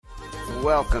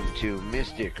welcome to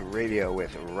Mystic Radio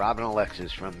with Robin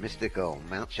Alexis from mystical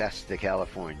Mount Shasta,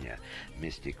 California.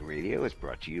 Mystic Radio is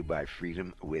brought to you by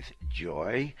Freedom with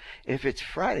Joy. If it's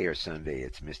Friday or Sunday,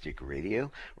 it's Mystic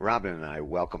Radio. Robin and I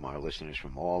welcome our listeners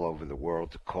from all over the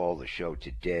world to call the show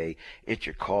today. It's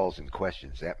your calls and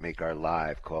questions that make our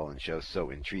live call-in show so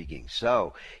intriguing.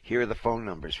 So, here are the phone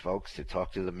numbers, folks, to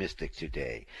talk to the Mystic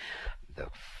today. The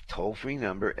toll-free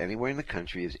number anywhere in the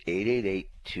country is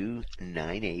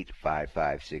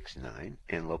 888-298-5569,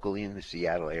 and locally in the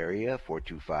Seattle area,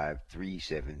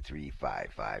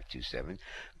 425-373-5527.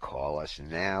 Call us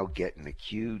now, get in the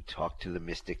queue, talk to the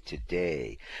Mystic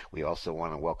today. We also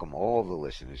want to welcome all the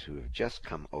listeners who have just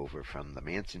come over from the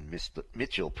Manson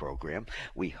Mitchell program.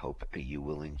 We hope you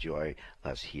will enjoy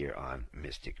us here on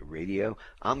Mystic Radio.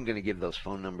 I'm going to give those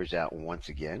phone numbers out once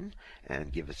again,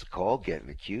 and give us a call, get in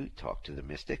the queue, talk to the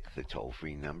Mystic. The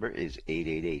toll-free number is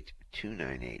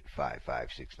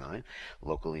 888-298-5569.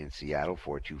 Locally in Seattle,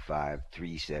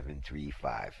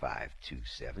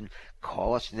 425-373-5527.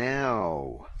 Call us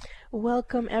now.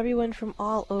 Welcome everyone from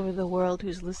all over the world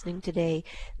who's listening today.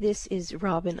 This is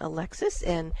Robin Alexis,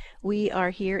 and we are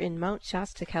here in Mount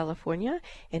Shasta, California,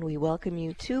 and we welcome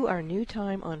you to our new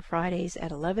time on Fridays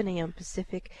at 11 a.m.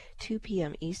 Pacific, 2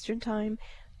 p.m. Eastern Time.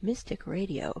 Mystic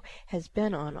Radio has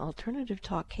been on Alternative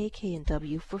Talk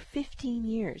KK&W for 15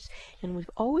 years, and we've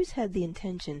always had the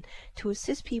intention to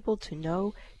assist people to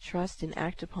know, trust, and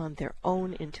act upon their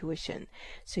own intuition.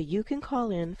 So you can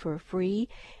call in for a free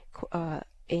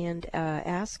and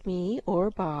ask me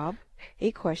or Bob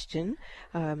a question.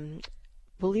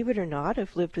 Believe it or not,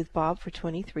 I've lived with Bob for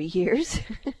 23 years,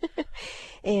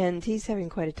 and he's having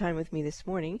quite a time with me this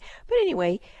morning. But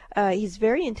anyway, he's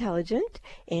very intelligent,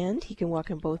 and he can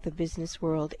walk in both the business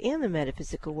world and the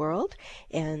metaphysical world.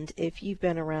 And if you've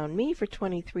been around me for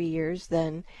 23 years,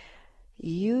 then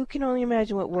you can only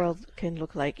imagine what world can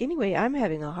look like. Anyway, I'm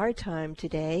having a hard time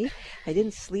today. I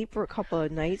didn't sleep for a couple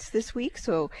of nights this week,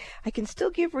 so I can still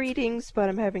give readings, but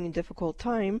I'm having a difficult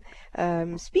time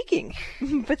speaking.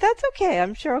 But that's okay.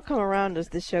 I'm sure I'll come around as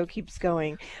the show keeps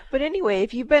going. But anyway,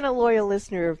 if you've been a loyal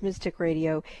listener of Mystic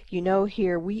Radio, you know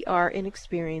here we are an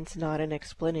experience, not an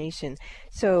explanation.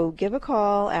 So give a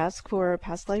call, ask for a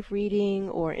past life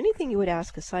reading, or anything you would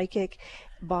ask a psychic.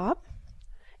 Bob?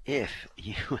 If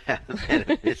you have a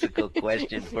metaphysical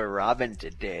question for Robin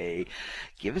today,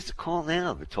 give us a call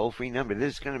now, the toll-free number.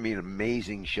 This is going to be an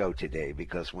amazing show today,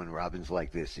 because when Robin's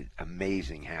like this,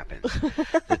 amazing happens.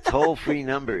 The toll-free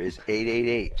number is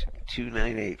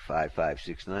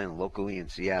 888-298-5569, locally in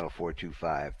Seattle,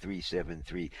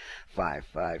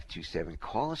 425-373-5527.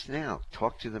 Call us now.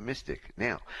 Talk to the Mystic.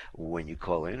 Now, when you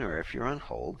call in, or if you're on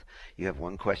hold, you have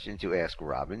one question to ask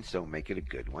Robin, so make it a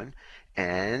good one.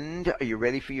 And are you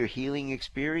ready for your healing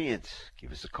experience?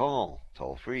 Give us a call,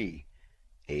 toll free,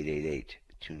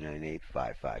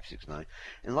 888-298-5569.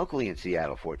 And locally in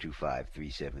Seattle,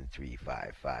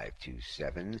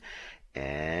 425-373-5527.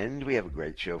 And we have a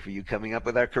great show for you coming up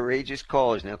with our courageous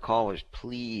callers. Now, callers,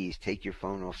 please take your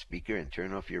phone off speaker and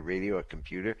turn off your radio or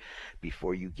computer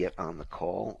before you get on the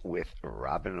call with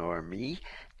Robin or me.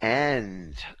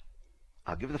 And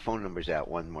I'll give the phone numbers out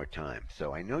one more time.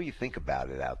 So I know you think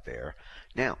about it out there.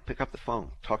 Now, pick up the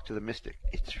phone. Talk to the Mystic.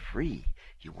 It's free.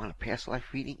 You want a past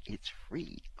life reading? It's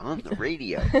free on the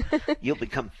radio. You'll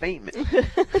become famous.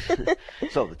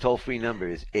 So the toll-free number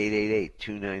is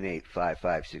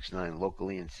 888-298-5569,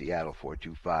 locally in Seattle,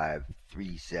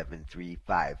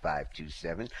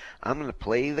 425-373-5527. I'm going to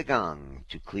play the gong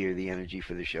to clear the energy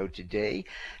for the show today,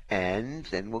 and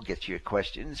then we'll get to your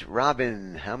questions.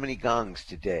 Robin, how many gongs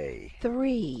today?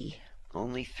 3.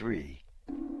 Only 3.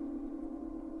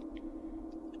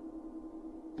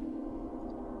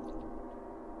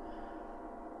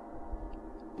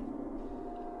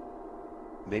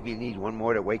 Maybe you need one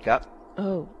more to wake up?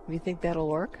 Oh, you think that'll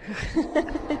work?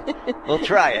 We'll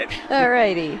try it. All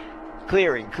righty.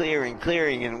 Clearing,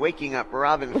 and waking up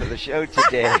Robin for the show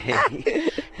today.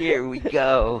 Here we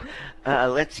go.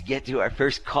 Let's get to our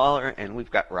first caller, and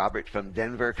we've got Robert from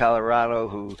Denver, Colorado,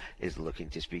 who is looking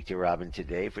to speak to Robin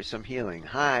today for some healing.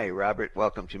 Hi, Robert.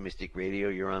 Welcome to Mystic Radio.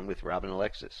 You're on with Robin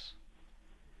Alexis.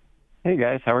 Hey,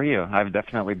 guys. How are you? I've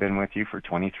definitely been with you for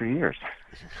 23 years.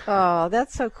 Oh,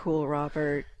 that's so cool,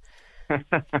 Robert.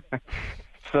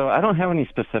 So I don't have any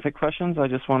specific questions. I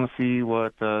just want to see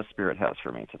what Spirit has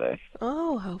for me today.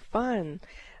 Oh, how fun.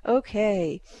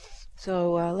 Okay.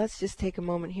 So let's just take a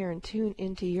moment here and tune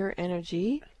into your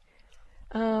energy.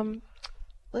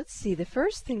 Let's see. The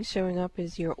first thing showing up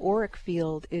is your auric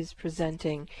field is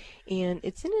presenting, and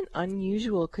it's in an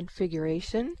unusual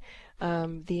configuration.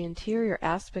 The interior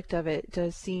aspect of it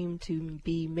does seem to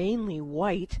be mainly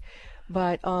white,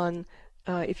 But on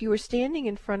if you were standing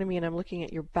in front of me and I'm looking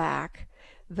at your back,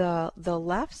 the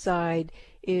left side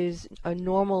is a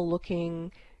normal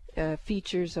looking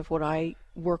features of what I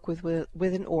work with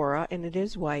an aura, and it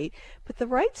is white. But the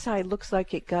right side looks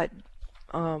like it got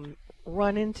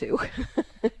run into.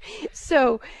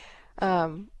 So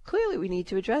clearly we need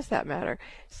to address that matter.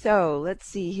 So let's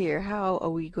see here. How are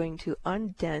we going to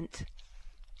undent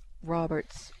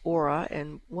Robert's aura,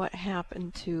 and what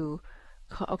happened to...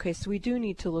 Okay, so we do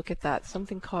need to look at that.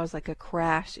 Something caused like a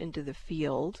crash into the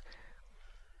field,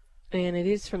 and it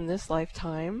is from this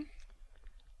lifetime.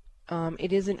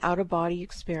 It is an out-of-body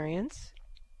experience.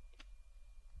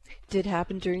 Did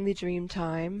happen during the dream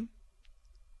time.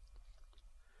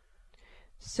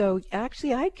 So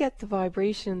actually I get the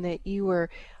vibration that you were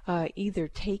either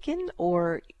taken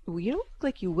or you don't look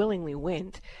like you willingly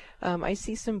went. I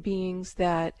see some beings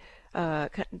that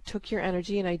took your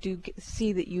energy, and I do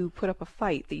see that you put up a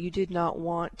fight, that you did not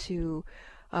want to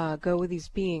go with these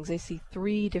beings. I see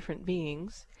 3 different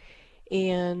beings,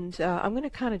 and I'm going to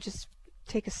kind of just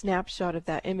take a snapshot of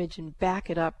that image and back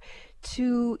it up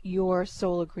to your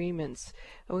soul agreements.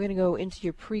 We're going to go into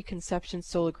your preconception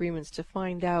soul agreements to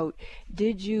find out,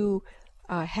 did you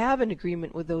have an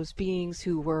agreement with those beings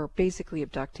who were basically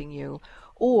abducting you,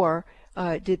 or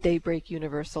did they break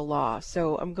universal law?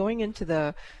 So I'm going into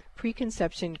the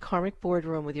preconception karmic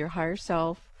boardroom with your higher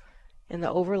self and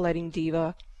the overletting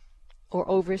diva or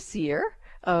overseer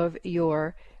of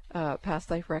your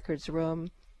past life records room.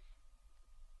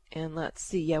 And let's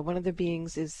see, yeah, one of the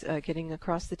beings is getting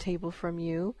across the table from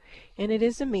you, and it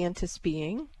is a mantis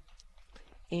being,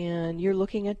 and you're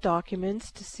looking at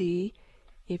documents to see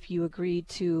if you agreed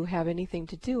to have anything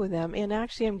to do with them, and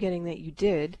actually I'm getting that you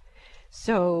did.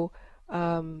 So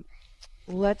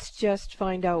let's just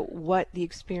find out what the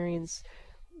experience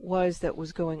was that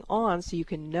was going on so you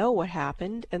can know what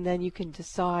happened, and then you can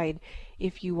decide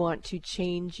if you want to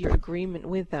change your agreement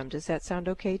with them. Does that sound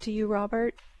okay to you,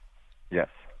 Robert? Yes.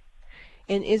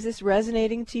 And is this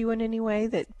resonating to you in any way,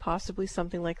 that possibly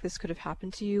something like this could have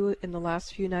happened to you in the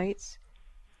last few nights?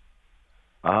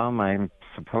 I'm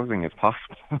supposing it's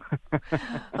possible.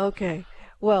 Okay.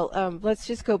 Well, let's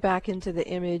just go back into the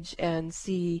image and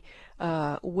see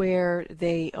where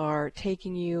they are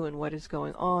taking you and what is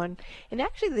going on. And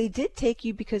actually, they did take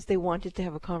you because they wanted to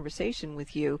have a conversation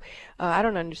with you. I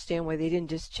don't understand why they didn't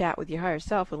just chat with your higher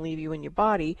self and leave you in your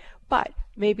body, but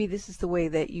maybe this is the way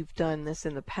that you've done this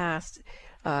in the past,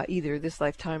 either this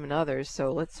lifetime and others.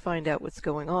 So let's find out what's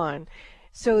going on.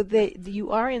 So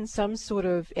you are in some sort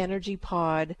of energy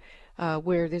pod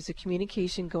where there's a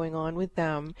communication going on with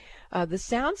them. The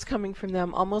sounds coming from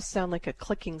them almost sound like a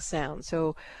clicking sound.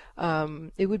 So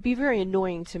it would be very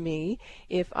annoying to me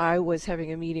if I was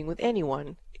having a meeting with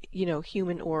anyone, you know,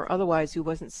 human or otherwise, who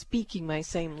wasn't speaking my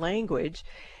same language.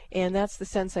 And that's the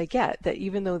sense I get, that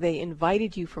even though they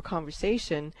invited you for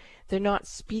conversation, they're not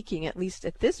speaking, at least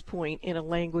at this point, in a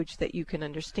language that you can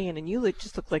understand. And you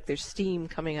just look like there's steam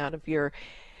coming out of the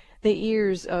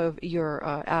ears of your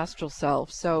astral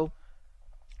self. So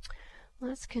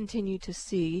let's continue to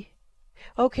see.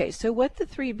 Okay, so what the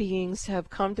 3 beings have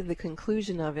come to the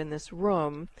conclusion of in this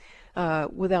room,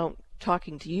 without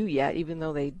talking to you yet, even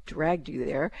though they dragged you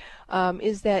there,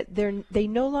 is that they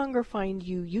no longer find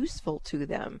you useful to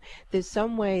them. There's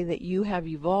some way that you have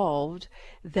evolved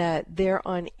that they're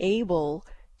unable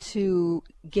to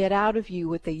get out of you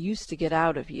what they used to get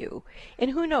out of you. And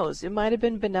who knows, it might have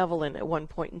been benevolent at one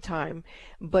point in time,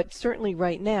 but certainly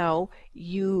right now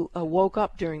you woke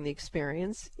up during the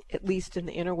experience, at least in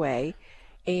the inner way,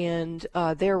 and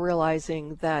they're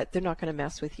realizing that they're not going to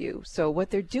mess with you. So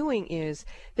what they're doing is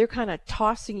they're kind of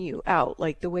tossing you out,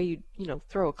 like the way you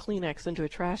throw a Kleenex into a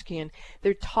trash can.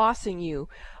 They're tossing you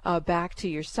back to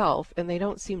yourself, and they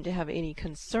don't seem to have any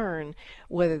concern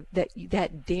whether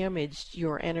that damaged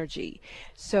your energy.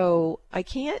 So I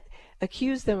can't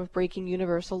accuse them of breaking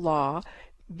universal law,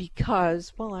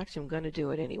 because, well, actually I'm going to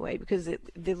do it anyway, because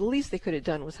the least they could have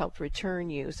done was help return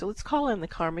you. So let's call in the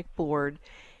karmic board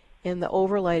and the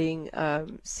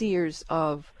overlighting seers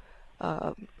of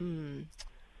anyone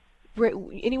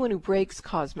who breaks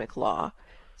cosmic law,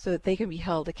 so that they can be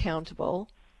held accountable.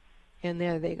 And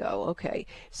there they go. Okay,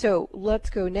 so let's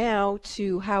go now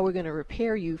to how we're going to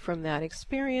repair you from that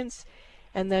experience,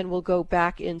 and then we'll go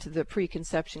back into the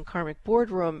preconception karmic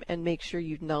boardroom and make sure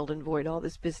you've nulled and void all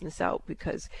this business out,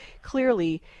 because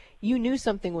clearly you knew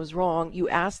something was wrong. You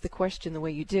asked the question the way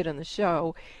you did on the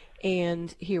show,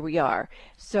 and here we are.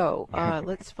 So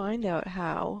let's find out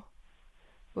how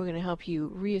we're going to help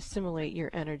you reassimilate your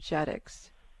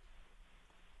energetics.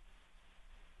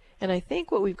 And I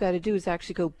think what we've got to do is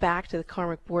actually go back to the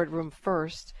karmic boardroom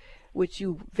first, which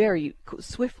you very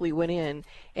swiftly went in,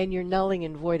 and you're nulling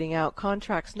and voiding out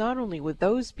contracts not only with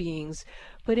those beings,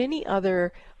 but any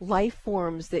other life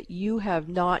forms that you have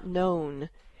not known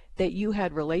that you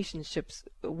had relationships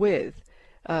with.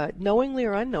 Knowingly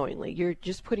or unknowingly, you're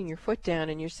just putting your foot down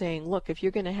and you're saying, look, if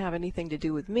you're going to have anything to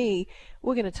do with me,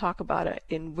 we're going to talk about it,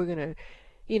 and we're going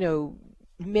to,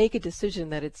 make a decision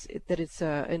that it's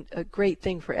a great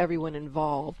thing for everyone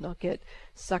involved, not get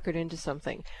suckered into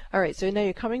something. All right, so now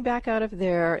you're coming back out of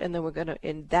there, and then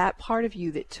and that part of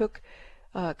you that took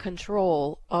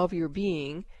control of your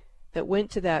being, that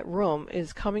went to that room,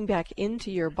 is coming back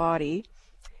into your body,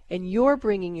 and you're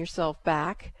bringing yourself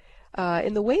back.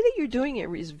 And the way that you're doing it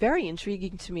is very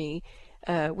intriguing to me,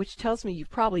 which tells me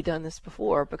you've probably done this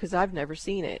before, because I've never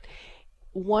seen it.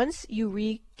 Once you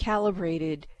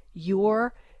recalibrated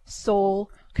your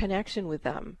soul connection with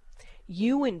them,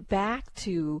 you went back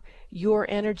to your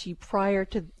energy prior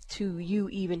to you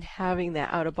even having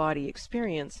that out-of-body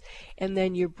experience, and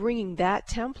then you're bringing that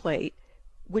template,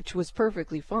 which was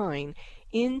perfectly fine,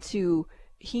 into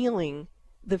healing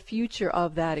the future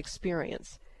of that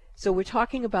experience. So we're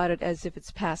talking about it as if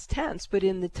it's past tense, but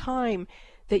in the time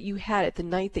that you had it, the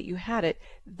night that you had it,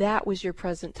 that was your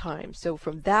present time. So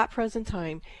from that present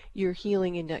time, you're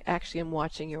healing, and actually I'm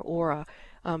watching your aura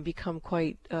become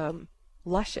quite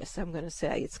luscious, I'm going to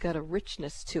say. It's got a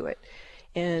richness to it.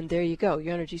 And there you go,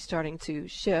 your energy's starting to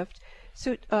shift.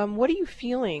 So what are you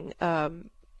feeling,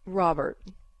 Robert?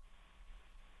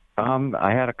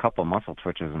 I had a couple muscle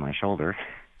twitches in my shoulder.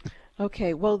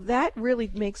 Okay, well, that really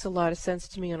makes a lot of sense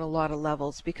to me on a lot of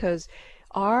levels, because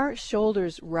our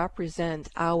shoulders represent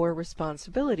our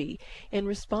responsibility, and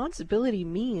responsibility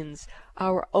means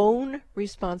our own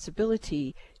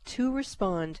responsibility to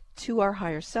respond to our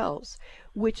higher selves,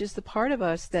 which is the part of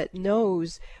us that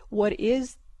knows what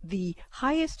is the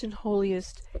highest and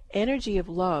holiest energy of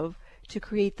love to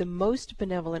create the most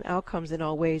benevolent outcomes in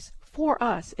all ways for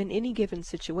us in any given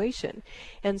situation.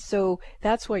 And so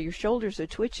that's why your shoulders are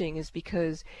twitching, is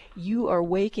because you are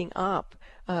waking up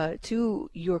to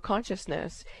your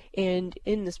consciousness, and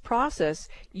in this process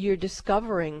you're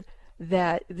discovering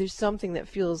that there's something that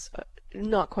feels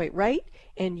not quite right,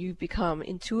 and you've become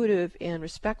intuitive and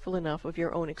respectful enough of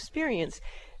your own experience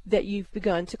that you've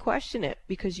begun to question it,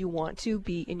 because you want to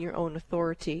be in your own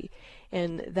authority.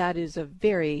 And that is a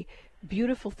very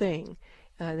beautiful thing.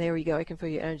 There we go. I can feel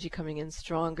your energy coming in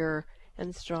stronger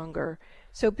and stronger.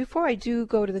 So before I do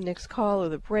go to the next call or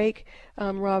the break,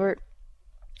 Robert,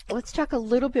 let's talk a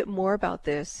little bit more about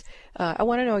this. I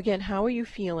want to know again, how are you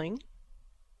feeling?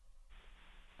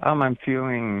 I'm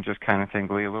feeling just kind of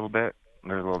tingly a little bit.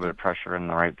 There's a little bit of pressure in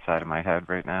the right side of my head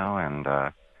right now, and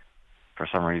for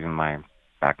some reason my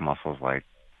back muscles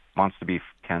wants to be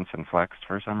tense and flexed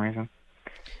for some reason.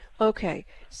 Okay,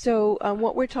 so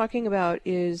what we're talking about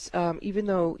is, even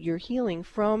though you're healing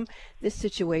from this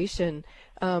situation,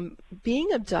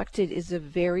 being abducted is a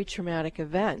very traumatic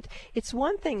event. It's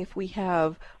one thing if we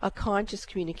have a conscious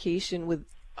communication with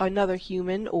another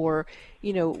human, or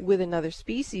with another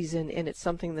species, and it's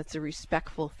something that's a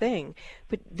respectful thing,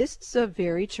 but this is a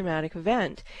very traumatic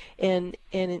event. And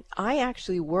I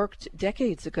actually worked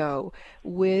decades ago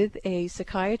with a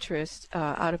psychiatrist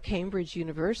out of Cambridge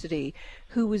University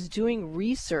who was doing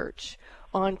research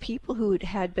on people who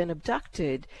had been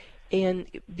abducted, and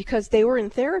because they were in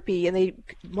therapy, and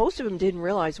most of them didn't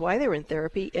realize why they were in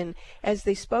therapy, and as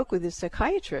they spoke with the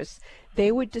psychiatrist, they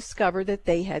would discover that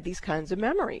they had these kinds of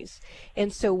memories.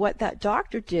 And so what that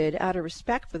doctor did, out of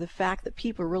respect for the fact that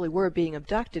people really were being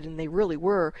abducted, and they really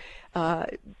were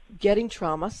getting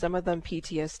trauma, some of them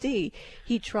PTSD,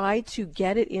 he tried to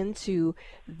get it into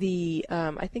the,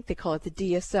 I think they call it the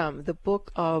DSM, the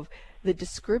book of the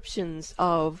descriptions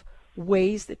of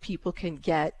ways that people can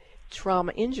get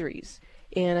trauma injuries.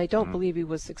 And I don't believe he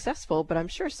was successful, but I'm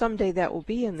sure someday that will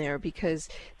be in there, because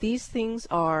these things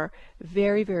are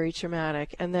very, very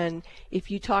traumatic. And then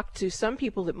if you talk to some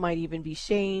people, that might even be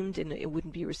shamed, and it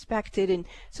wouldn't be respected. And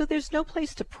so there's no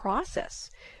place to process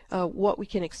what we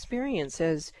can experience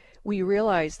as we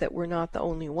realize that we're not the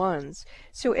only ones.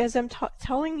 So as I'm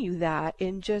telling you that,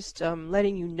 and just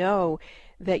letting you know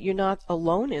that you're not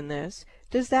alone in this,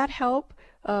 does that help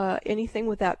anything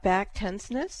with that back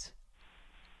tenseness?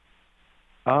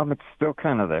 It's still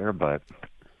kind of there, but...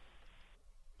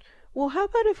 Well, how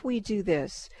about if we do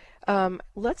this?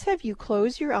 Let's have you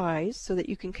close your eyes so that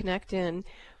you can connect in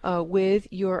with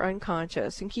your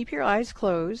unconscious, and keep your eyes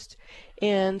closed.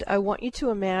 And I want you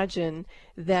to imagine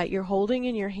that you're holding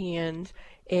in your hand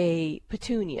a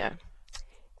petunia.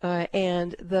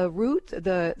 And the root,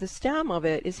 the stem of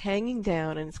it is hanging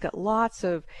down, and it's got lots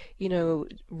of,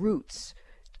 roots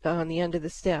on the end of the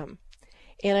stem.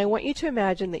 And I want you to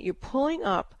imagine that you're pulling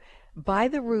up by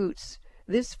the roots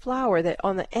this flower, that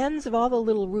on the ends of all the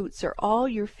little roots are all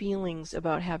your feelings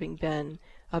about having been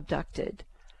abducted.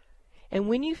 And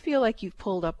when you feel like you've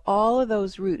pulled up all of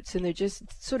those roots and they're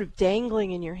just sort of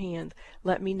dangling in your hand,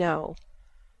 let me know.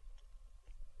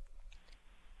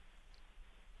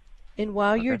 And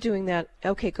while you're doing that,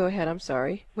 okay, go ahead. I'm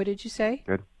sorry. What did you say?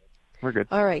 Good. We're good.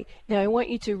 All right. Now I want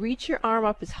you to reach your arm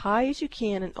up as high as you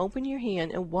can and open your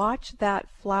hand and watch that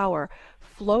flower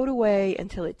float away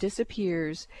until it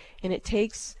disappears and it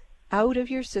takes out of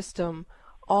your system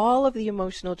all of the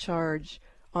emotional charge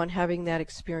on having that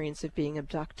experience of being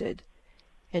abducted.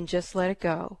 And just let it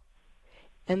go.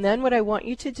 And then what I want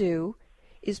you to do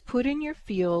is put in your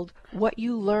field what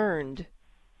you learned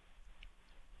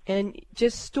and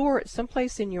just store it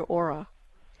someplace in your aura.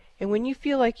 And when you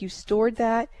feel like you stored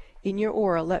that in your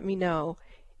aura, let me know.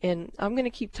 And I'm going to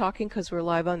keep talking because we're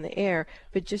live on the air,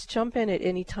 but just jump in at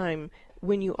any time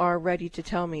when you are ready to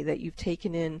tell me that you've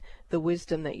taken in the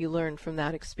wisdom that you learned from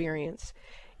that experience.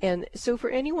 And so for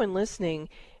anyone listening,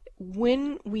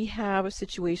 when we have a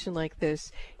situation like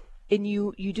this, and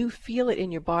you do feel it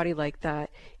in your body like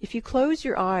that, if you close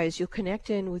your eyes, you'll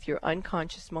connect in with your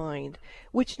unconscious mind,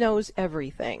 which knows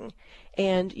everything.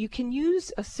 And you can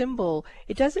use a symbol.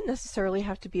 It doesn't necessarily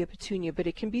have to be a petunia, but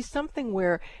it can be something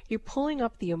where you're pulling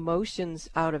up the emotions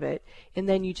out of it, and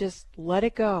then you just let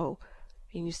it go,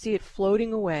 and you see it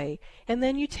floating away. And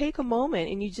then you take a moment,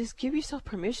 and you just give yourself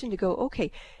permission to go,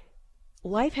 okay,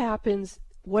 life happens.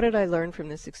 What did I learn from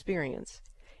this experience?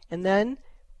 And then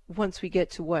once we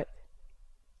get to what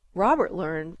Robert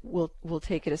learned, we'll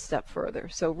take it a step further.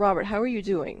 So Robert, how are you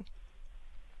doing?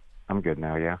 I'm good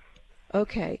now, yeah.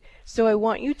 Okay. So I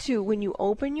want you to, when you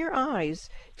open your eyes,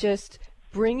 just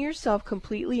bring yourself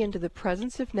completely into the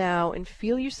presence of now and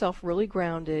feel yourself really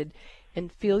grounded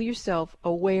and feel yourself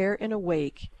aware and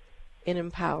awake and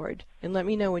empowered. And let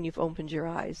me know when you've opened your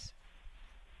eyes.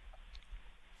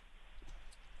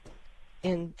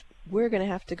 And we're going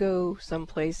to have to go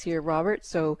someplace here, Robert,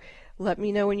 so let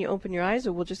me know when you open your eyes,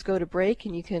 or we'll just go to break,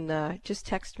 and you can just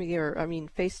text me, or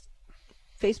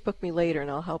Facebook me later, and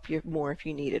I'll help you more if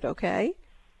you need it, okay?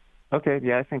 Okay,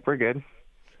 yeah, I think we're good.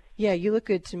 Yeah, you look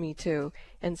good to me, too,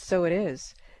 and so it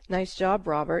is. Nice job,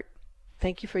 Robert.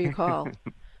 Thank you for your call.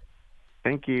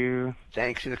 Thank you.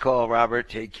 Thanks for the call, Robert.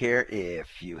 Take care.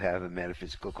 If you have a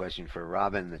metaphysical question for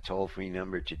Robin, the toll-free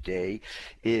number today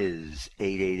is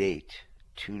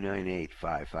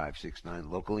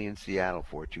 888-298-5569. Locally in Seattle,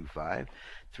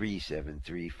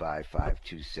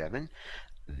 425-373-5527.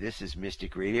 This is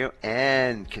Mystic Radio.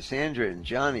 And Cassandra and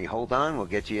Johnny, hold on. We'll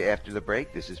get to you after the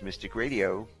break. This is Mystic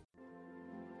Radio.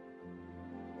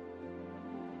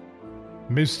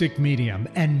 Mystic medium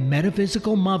and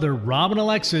metaphysical mother Robin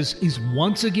Alexis is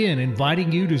once again inviting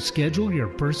you to schedule your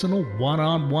personal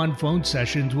one-on-one phone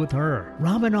sessions with her.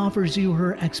 Robin offers you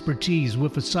her expertise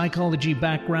with a psychology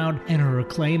background and her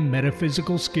acclaimed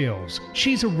metaphysical skills.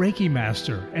 She's a Reiki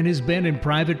master and has been in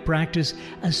private practice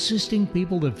assisting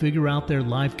people to figure out their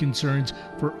life concerns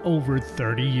for over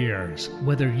 30 years.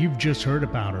 Whether you've just heard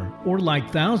about her or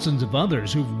like thousands of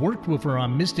others who've worked with her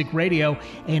on Mystic Radio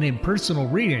and in personal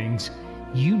readings,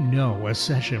 you know a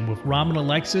session with Robin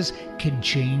Alexis can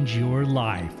change your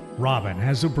life. Robin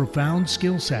has a profound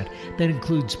skill set that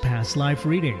includes past life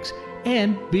readings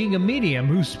and being a medium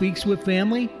who speaks with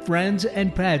family, friends,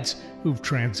 and pets who've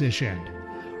transitioned.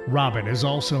 Robin is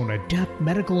also an adept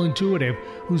medical intuitive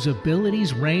whose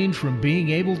abilities range from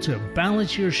being able to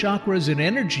balance your chakras and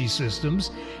energy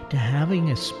systems to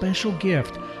having a special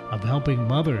gift of helping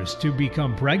mothers to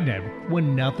become pregnant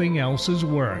when nothing else has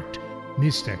worked.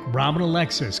 Mystic Robin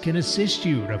Alexis can assist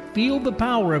you to feel the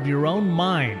power of your own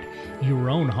mind, your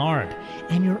own heart,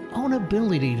 and your own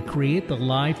ability to create the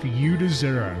life you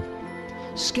deserve.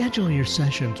 Schedule your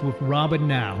sessions with Robin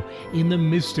now in the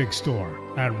Mystic Store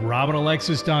at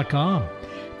RobinAlexis.com.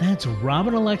 That's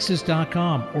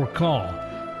RobinAlexis.com, or call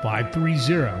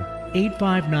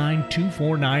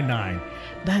 530-859-2499.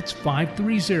 That's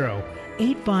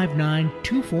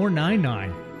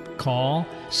 530-859-2499. Call,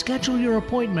 schedule your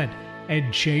appointment,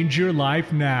 and change your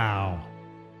life now.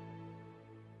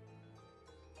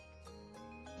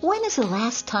 When is the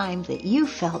last time that you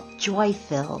felt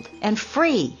joy-filled and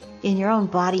free in your own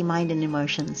body, mind, and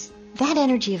emotions? That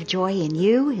energy of joy in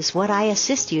you is what I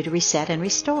assist you to reset and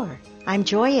restore. I'm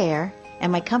Joy Air,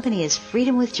 and my company is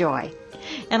Freedom with Joy,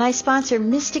 and I sponsor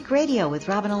Mystic Radio with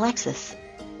Robin Alexis.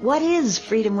 What is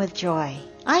Freedom with Joy?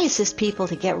 I assist people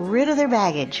to get rid of their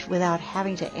baggage without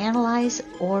having to analyze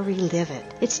or relive it.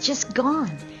 It's just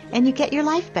gone, and you get your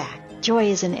life back. Joy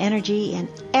is an energy, and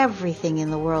everything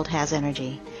in the world has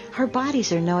energy. Our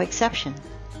bodies are no exception.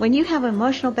 When you have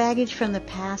emotional baggage from the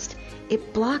past,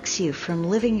 it blocks you from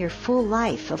living your full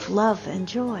life of love and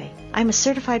joy. I'm a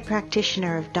certified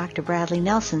practitioner of Dr. Bradley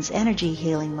Nelson's energy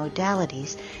healing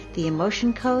modalities, the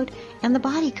emotion code and the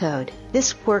body code.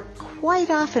 This work quite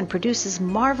often produces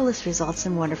marvelous results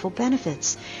and wonderful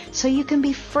benefits, so you can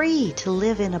be free to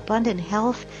live in abundant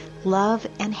health, love,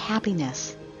 and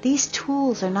happiness. These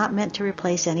tools are not meant to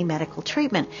replace any medical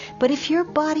treatment, but if your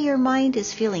body or mind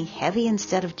is feeling heavy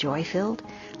instead of joy-filled,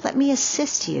 let me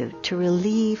assist you to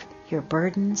relieve your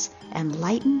burdens and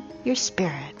lighten your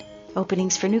spirit.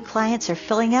 Openings for new clients are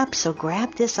filling up, so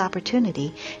grab this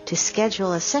opportunity to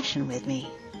schedule a session with me.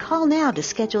 Call now to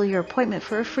schedule your appointment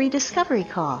for a free discovery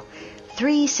call.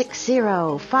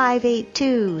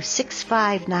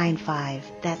 360-582-6595.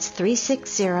 That's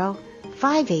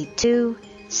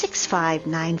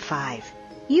 360-582-6595.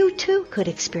 You too could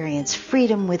experience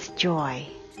freedom with joy.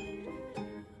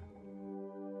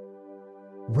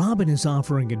 Robin is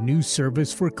offering a new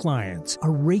service for clients, a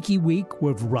Reiki Week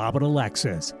with Robin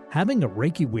Alexis. Having a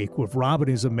Reiki Week with Robin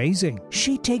is amazing.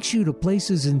 She takes you to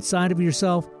places inside of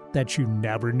yourself that you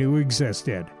never knew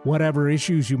existed. Whatever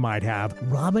issues you might have,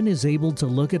 Robin is able to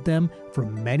look at them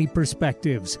from many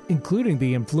perspectives, including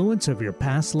the influence of your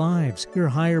past lives, your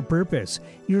higher purpose,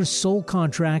 your soul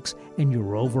contracts, and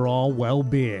your overall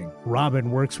well-being. Robin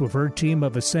works with her team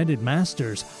of ascended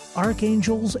masters,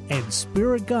 archangels, and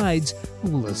spirit guides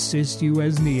who will assist you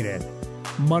as needed.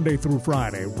 Monday through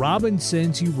Friday, Robin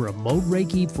sends you remote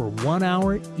Reiki for 1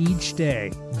 hour each day.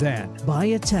 Then,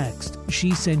 via text,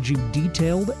 she sends you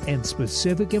detailed and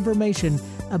specific information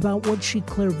about what she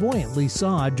clairvoyantly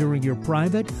saw during your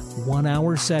private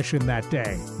 1-hour session that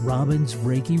day. Robin's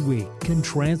Reiki Week can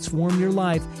transform your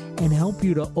life and help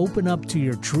you to open up to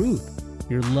your truth,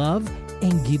 your love,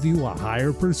 and give you a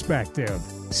higher perspective.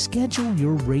 Schedule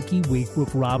your Reiki Week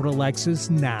with Robin Alexis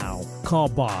now. Call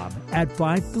Bob at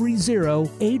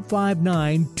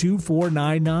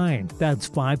 530-859-2499. That's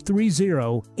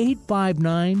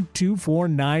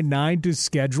 530-859-2499 to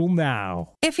schedule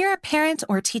now. If you're a parent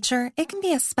or teacher, it can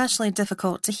be especially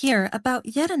difficult to hear about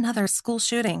yet another school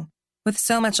shooting. With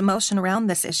so much emotion around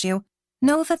this issue,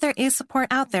 know that there is support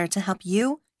out there to help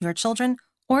you, your children,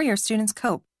 or your students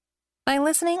cope. By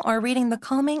listening or reading the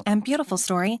calming and beautiful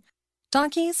story,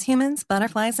 Donkeys, Humans,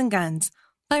 Butterflies, and Guns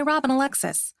by Robin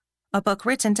Alexis, a book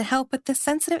written to help with this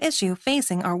sensitive issue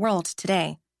facing our world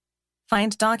today.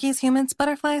 Find Donkeys, Humans,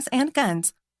 Butterflies, and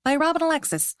Guns by Robin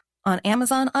Alexis on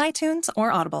Amazon, iTunes,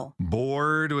 or Audible.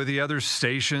 Bored with the other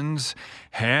stations,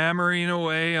 hammering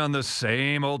away on the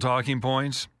same old talking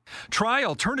points? Try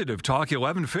Alternative Talk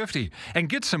 1150 and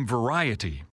get some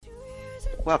variety.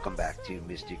 Welcome back to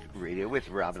Mystic Radio with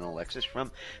Robin Alexis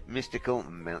from mystical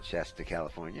Mount Shasta,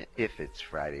 California. If it's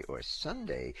Friday or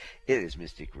Sunday, it is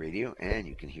Mystic Radio, and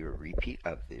you can hear a repeat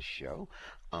of this show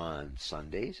on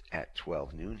Sundays at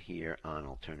 12 noon here on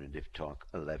Alternative Talk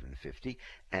 1150.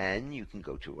 And you can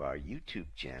go to our YouTube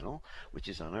channel, which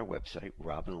is on our website,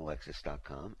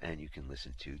 robinalexis.com, and you can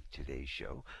listen to today's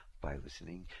show by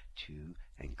listening to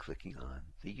and clicking on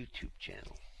the YouTube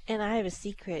channel. And I have a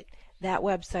secret. That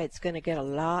website's going to get a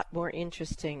lot more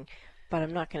interesting, but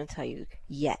I'm not going to tell you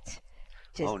yet.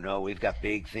 Oh, no, we've got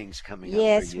big things coming up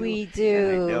Yes, for you. we do.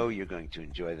 And I know you're going to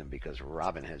enjoy them because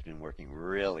Robin has been working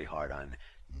really hard on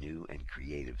new and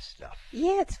creative stuff.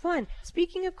 Yeah, it's fun.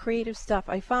 Speaking of creative stuff,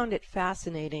 I found it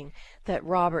fascinating that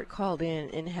Robert called in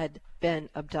and had been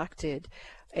abducted.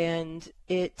 And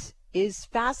it is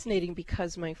fascinating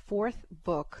because my fourth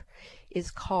book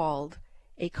is called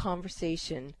A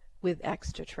Conversation with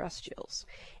Extraterrestrials.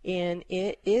 And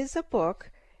it is a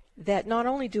book that not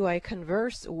only do I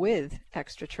converse with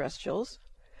extraterrestrials,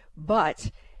 but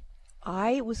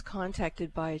I was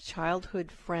contacted by a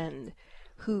childhood friend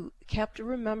who kept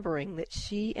remembering that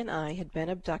she and I had been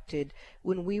abducted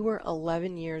when we were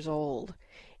 11 years old.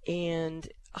 And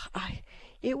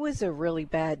it was a really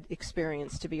bad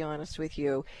experience, to be honest with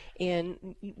you.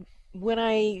 And when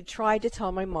I tried to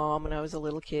tell my mom when I was a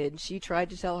little kid, she tried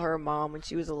to tell her mom when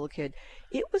she was a little kid,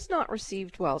 it was not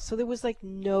received well. So there was like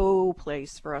no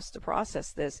place for us to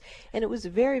process this. And it was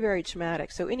very, very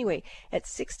traumatic. So anyway, at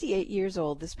 68 years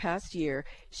old this past year,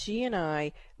 she and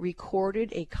I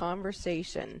recorded a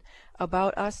conversation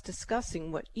about us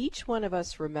discussing what each one of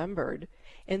us remembered.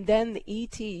 And then the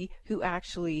ET, who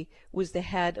actually was the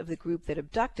head of the group that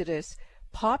abducted us,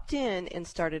 popped in and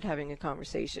started having a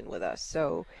conversation with us.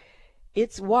 So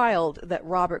it's wild that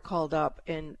Robert called up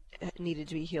and needed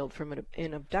to be healed from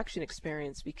an abduction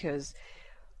experience, because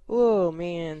Oh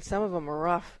man, some of them are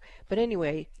rough. But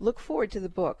anyway, look forward to the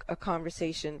book, A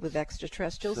Conversation with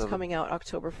Extraterrestrials, coming out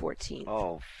October 14th.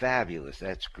 Oh, fabulous.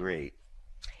 That's great.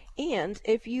 And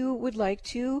if you would like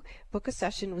to book a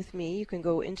session with me, you can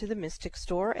go into the Mystic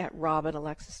Store at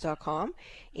robinalexis.com,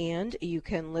 and you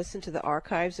can listen to the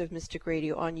archives of Mystic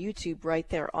Radio on YouTube right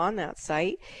there on that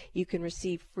site. You can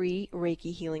receive free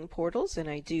Reiki healing portals, and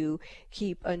I do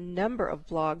keep a number of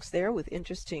blogs there with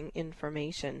interesting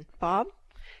information. Bob?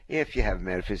 If you have a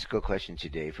metaphysical question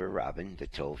today for Robin, the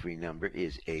toll-free number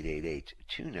is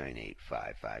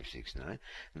 888-298-5569.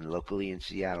 And locally in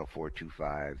Seattle,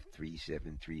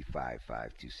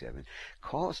 425-373-5527.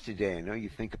 Call us today. I know you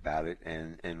think about it,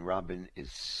 and Robin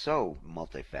is so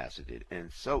multifaceted and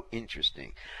so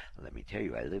interesting. Let me tell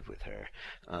you, I live with her.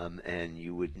 And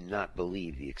you would not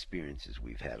believe the experiences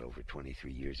we've had over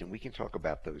 23 years, and we can talk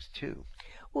about those too.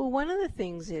 Well, one of the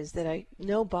things is that I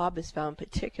know Bob has found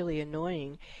particularly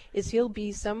annoying is he'll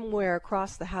be somewhere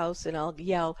across the house and I'll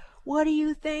yell, "What are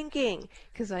you thinking?"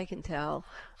 Because I can tell.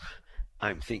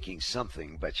 I'm thinking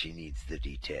something, but she needs the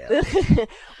details.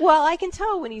 Well, I can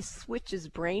tell when he switches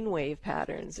brainwave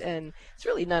patterns, and it's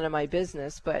really none of my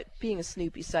business, but being a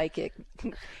Snoopy psychic,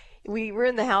 we're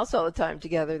in the house all the time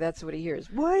together. That's what he hears.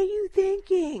 "What are you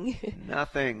thinking?"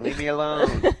 Nothing. Leave me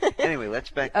alone. Anyway, let's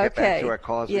get back to our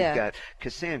calls. Yeah. We've got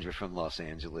Cassandra from Los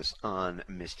Angeles on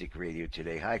Mystic Radio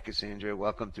today. Hi, Cassandra.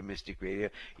 Welcome to Mystic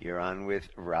Radio. You're on with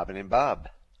Robin and Bob.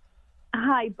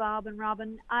 Hi, Bob and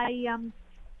Robin. I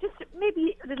just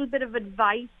maybe a little bit of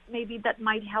advice, maybe that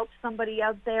might help somebody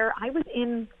out there. I was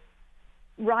in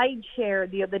rideshare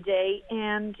the other day,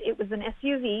 and it was an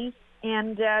SUV,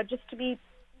 and just to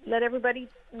let everybody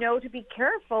know to be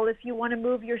careful if you want to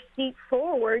move your seat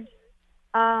forward.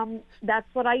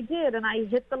 That's what I did, and I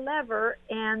hit the lever,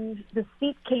 and the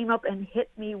seat came up and hit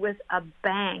me with a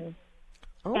bang.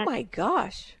 Oh, and my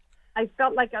gosh. I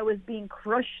felt like I was being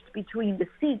crushed between the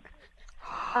seats.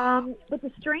 But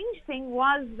the strange thing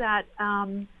was that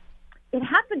it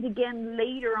happened again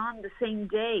later on the same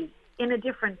day in a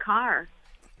different car,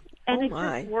 and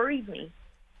just worried me.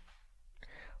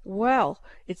 Well,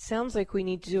 it sounds like we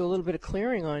need to do a little bit of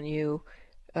clearing on you.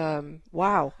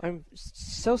 Wow, I'm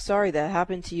so sorry that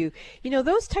happened to you. You know,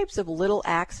 those types of little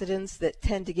accidents that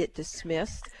tend to get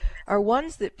dismissed are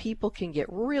ones that people can get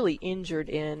really injured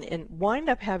in and wind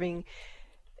up having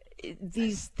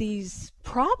these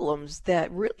problems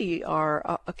that really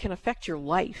are can affect your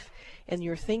life and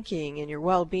your thinking and your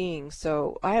well-being.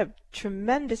 So I have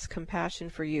tremendous compassion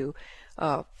for you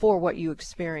for what you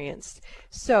experienced.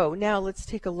 So now let's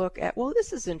take a look at, well,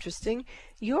 this is interesting.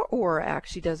 Your aura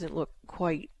actually doesn't look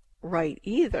quite right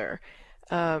either.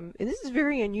 And this is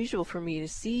very unusual for me to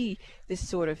see this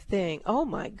sort of thing. Oh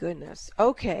my goodness.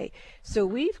 Okay, so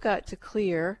we've got to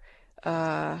clear,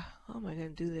 how am I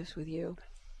going to do this with you?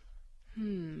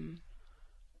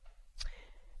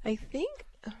 I think,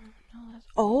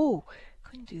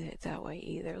 couldn't do that way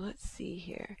either. Let's see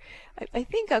here. I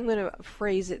think I'm going to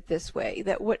phrase it this way,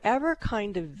 that whatever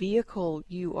kind of vehicle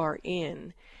you are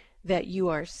in, that you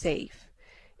are safe.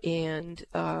 And,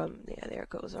 yeah, there it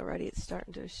goes already. It's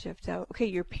starting to shift out. Okay,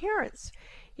 your parents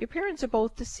are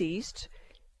both deceased,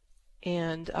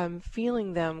 and I'm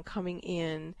feeling them coming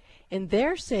in, and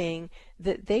they're saying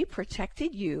that they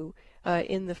protected you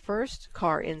in the first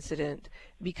car incident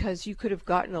because you could have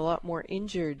gotten a lot more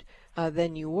injured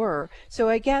than you were. So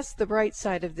I guess the bright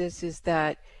side of this is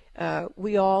that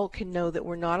we all can know that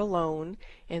we're not alone,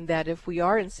 and that if we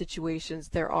are in situations,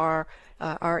 there are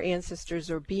our ancestors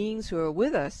or beings who are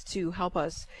with us to help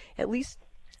us at least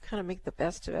kind of make the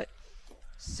best of it.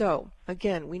 So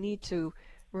again, we need to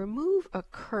remove a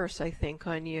curse, I think,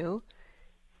 on you,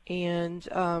 and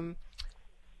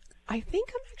I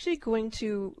think I'm actually going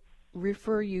to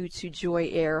refer you to Joy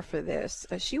Air for this.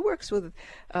 She works with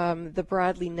the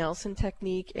Bradley Nelson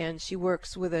technique, and she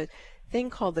works with a thing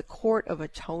called the Court of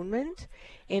Atonement,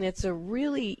 and it's a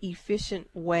really efficient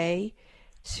way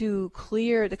to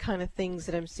clear the kind of things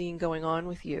that I'm seeing going on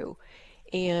with you.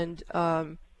 And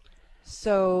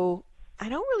so I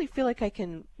don't really feel like I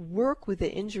can work with the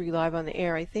injury live on the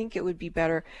air. I think it would be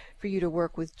better for you to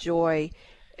work with Joy.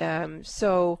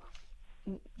 So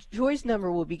Joy's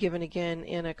number will be given again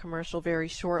in a commercial very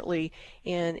shortly,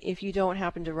 and if you don't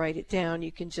happen to write it down,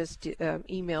 you can just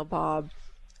email Bob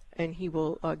and he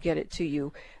will get it to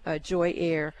you. Joy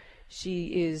Air,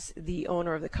 she is the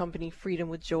owner of the company Freedom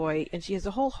with Joy, and she has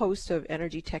a whole host of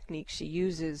energy techniques she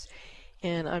uses,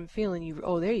 and I'm feeling you.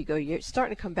 Oh, there you go. You're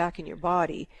starting to come back in your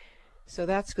body, so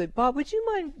that's good. Bob, would you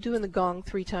mind doing the gong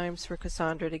 3 times for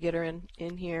Cassandra to get her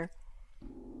in here?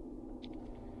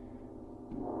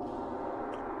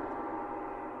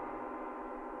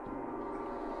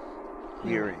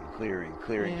 Clearing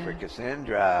Yeah. for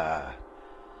Cassandra.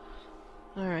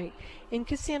 All right. And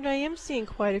Cassandra, I am seeing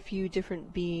quite a few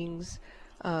different beings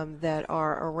that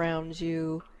are around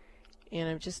you, and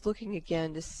I'm just looking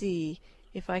again to see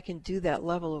if I can do that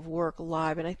level of work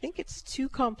live. And I think it's too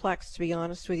complex, to be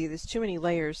honest with you. There's too many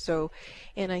layers. So,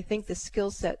 and I think the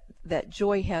skill set that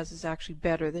Joy has is actually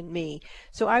better than me.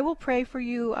 So I will pray for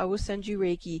you. I will send you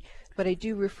Reiki, but I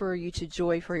do refer you to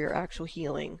Joy for your actual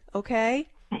healing. Okay?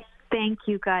 Thank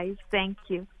you, guys. Thank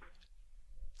you.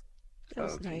 That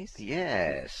was nice.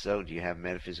 Yes. So do you have a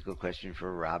metaphysical question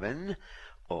for Robin?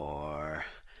 Or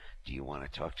do you want to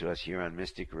talk to us here on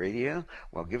Mystic Radio?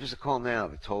 Well, give us a call now.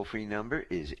 The toll-free number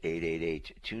is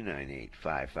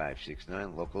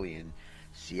 888-298-5569. Locally in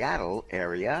Seattle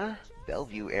area,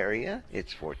 Bellevue area,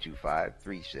 it's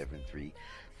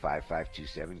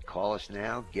 425-373-5527. Call us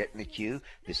now. Get in the queue.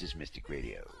 This is Mystic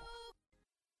Radio.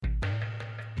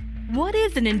 What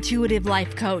is an intuitive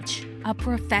life coach? A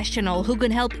professional who can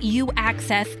help you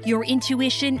access your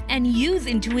intuition and use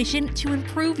intuition to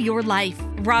improve your life.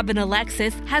 Robin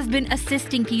Alexis has been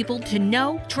assisting people to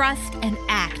know, trust, and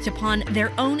act upon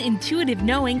their own intuitive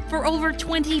knowing for over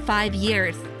 25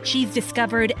 years. She's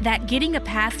discovered that getting a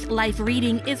past life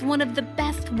reading is one of the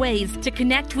best ways to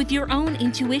connect with your own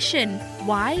intuition.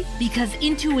 Why? Because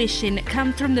intuition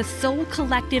comes from the soul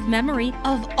collective memory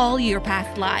of all your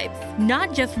past lives,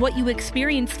 not just what you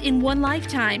experienced in one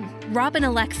lifetime. Robin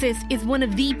Alexis is one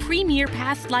of the premier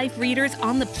past life readers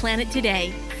on the planet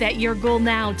today. Set your goal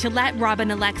now to let Robin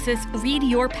Alexis read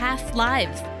your past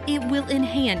lives. It will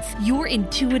enhance your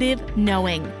intuitive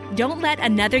knowing. Don't let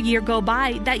another year go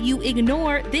by that you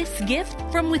ignore this gift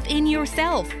from within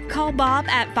yourself. Call Bob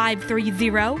at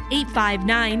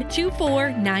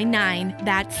 530-859-2499.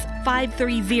 That's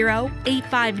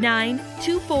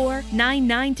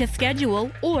 530-859-2499 to schedule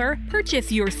or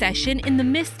purchase your session in the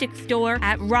Mystic Store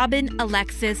at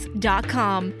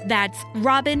robinalexis.com. That's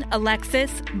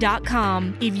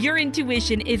robinalexis.com. If your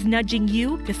intuition is nudging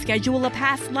you to schedule a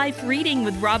past life reading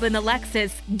with Robin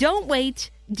Alexis, don't wait.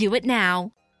 Do it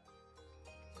now.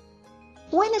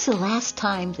 When is the last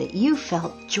time that you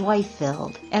felt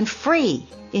joy-filled and free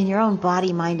in your own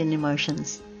body, mind, and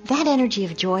emotions? That energy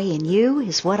of joy in you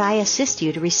is what I assist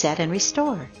you to reset and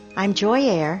restore. I'm Joy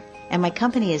Air, and my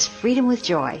company is Freedom with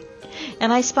Joy,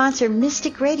 and I sponsor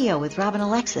Mystic Radio with Robin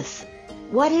Alexis.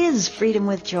 What is Freedom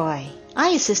with Joy?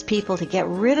 I assist people to get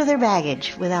rid of their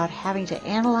baggage without having to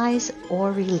analyze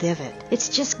or relive it. It's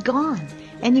just gone,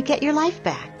 and you get your life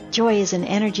back. Joy is an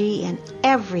energy, and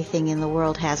everything in the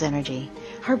world has energy.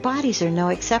 Our bodies are no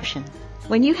exception.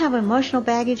 When you have emotional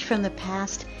baggage from the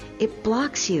past, it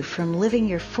blocks you from living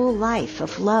your full life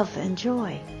of love and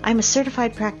joy. I'm a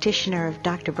certified practitioner of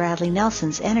Dr. Bradley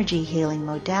Nelson's energy healing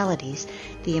modalities,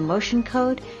 the emotion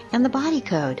code and the body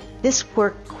code. This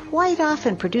work quite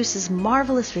often produces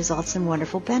marvelous results and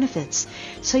wonderful benefits,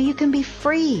 so you can be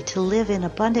free to live in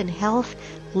abundant health,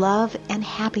 love, and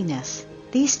happiness.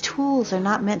 These tools are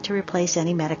not meant to replace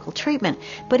any medical treatment,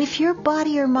 but if your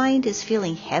body or mind is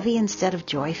feeling heavy instead of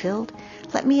joy-filled,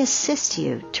 let me assist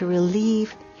you to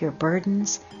relieve your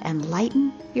burdens and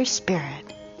lighten your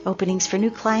spirit. Openings for new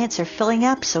clients are filling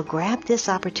up, so grab this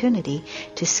opportunity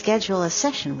to schedule a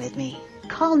session with me.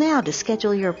 Call now to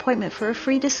schedule your appointment for a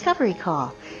free discovery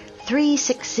call.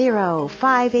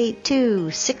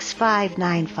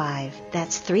 360-582-6595.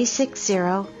 That's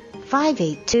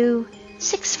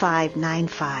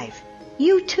 360-582-6595.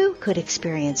 You too could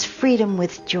experience freedom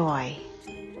with joy.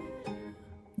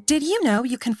 Did you know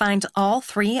you can find all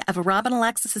 3 of Robin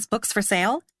Alexis's books for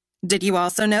sale? Did you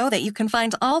also know that you can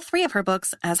find all 3 of her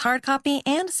books as hard copy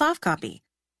and soft copy?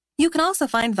 You can also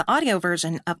find the audio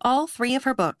version of all 3 of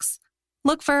her books.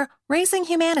 Look for Raising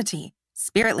Humanity,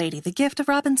 Spirit Lady, The Gift of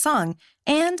Robin's Song,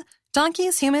 and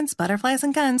Donkeys, Humans, Butterflies,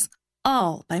 and Guns,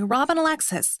 all by Robin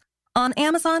Alexis, on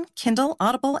Amazon, Kindle,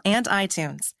 Audible, and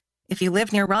iTunes. If you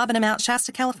live near Robin in Mount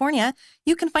Shasta, California,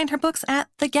 you can find her books at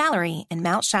The Gallery in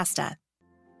Mount Shasta.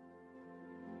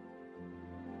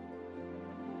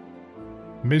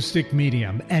 Mystic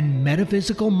medium and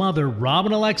metaphysical mother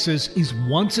Robin Alexis is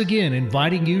once again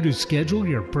inviting you to schedule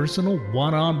your personal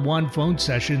one-on-one phone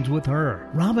sessions with her.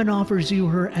 Robin offers you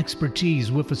her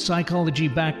expertise with a psychology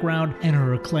background and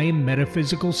her acclaimed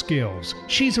metaphysical skills.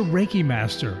 She's a Reiki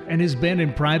master and has been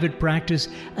in private practice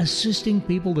assisting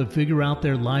people to figure out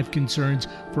their life concerns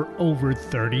for over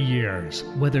 30 years.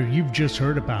 Whether you've just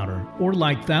heard about her or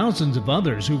like thousands of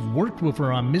others who've worked with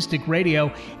her on Mystic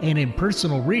Radio and in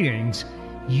personal readings,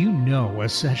 you know a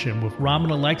session with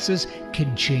Robin Alexis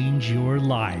can change your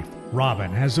life.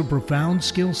 Robin has a profound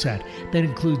skill set that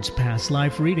includes past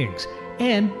life readings,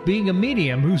 and being a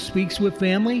medium who speaks with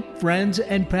family, friends,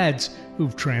 and pets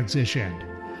who've transitioned.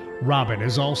 Robin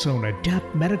is also an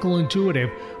adept medical intuitive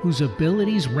whose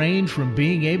abilities range from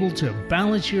being able to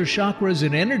balance your chakras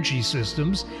and energy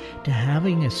systems to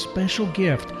having a special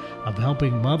gift of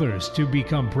helping mothers to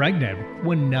become pregnant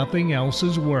when nothing else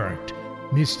has worked.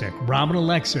 Mystic Robin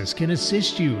Alexis can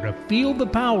assist you to feel the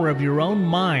power of your own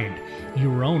mind,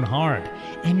 your own heart,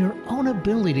 and your own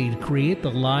ability to create the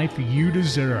life you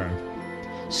deserve.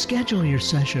 Schedule your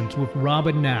sessions with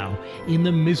Robin now in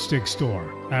the Mystic Store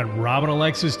at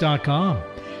robinalexis.com.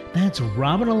 That's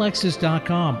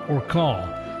robinalexis.com or call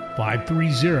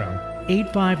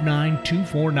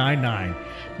 530-859-2499.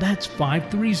 That's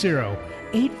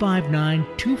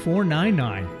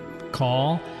 530-859-2499.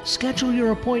 Call, schedule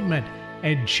your appointment,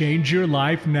 and change your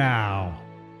life now.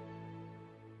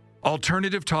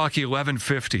 Alternative Talk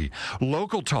 1150.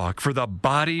 Local talk for the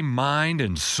body, mind,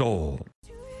 and soul.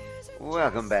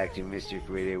 Welcome back to Mystic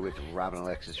Radio with Robin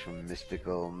Alexis from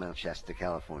mystical Mount Shasta,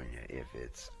 California. If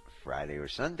it's Friday or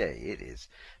Sunday, it is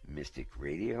Mystic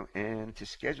Radio. And to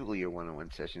schedule your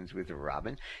one-on-one sessions with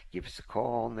Robin, give us a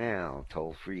call now.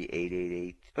 Toll free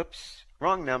 888. Oops.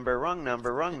 Wrong number.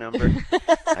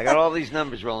 I got all these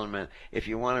numbers rolling, man. If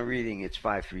you want a reading, it's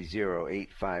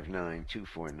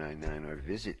 530-859-2499 or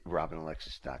visit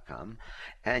robinalexis.com,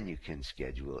 and you can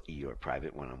schedule your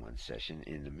private one-on-one session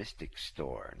in the Mystic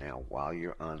Store. Now, while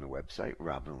you're on the website,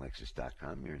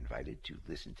 robinalexis.com, you're invited to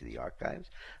listen to the archives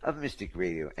of Mystic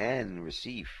Radio and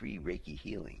receive free Reiki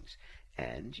healings.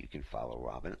 And you can follow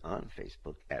Robin on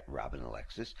Facebook at Robin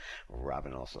Alexis.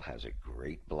 Robin also has a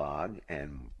great blog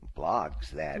and blogs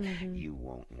that you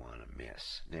won't want to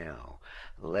miss. Now,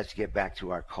 let's get back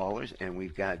to our callers. And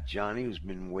we've got Johnny, who's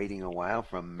been waiting a while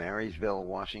from Marysville,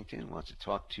 Washington, wants to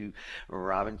talk to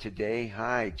Robin today.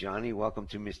 Hi, Johnny. Welcome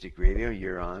to Mystic Radio.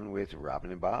 You're on with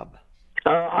Robin and Bob.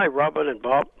 Hi, Robin and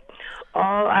Bob.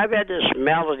 I've had this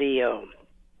malady all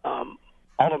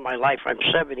of my life. I'm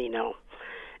 70 now.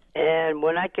 And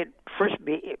when I could first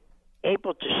be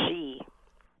able to see,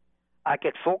 I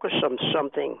could focus on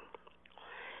something,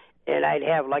 and I'd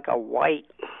have like a white,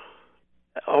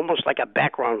 almost like a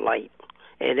background light.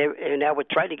 And I would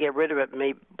try to get rid of it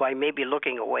by maybe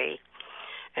looking away.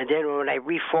 And then when I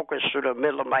refocused through the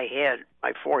middle of my head,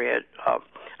 my forehead,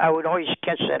 I would always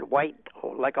catch that white,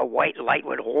 like a white light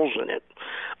with holes in it.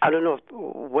 I don't know,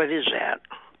 what is that?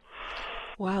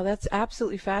 Wow, that's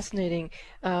absolutely fascinating.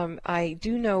 I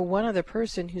do know one other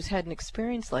person who's had an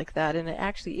experience like that, and it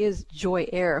actually is Joy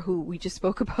Air, who we just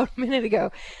spoke about a minute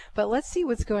ago. But let's see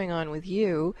what's going on with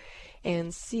you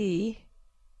and see.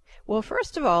 Well,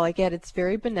 first of all, I get it's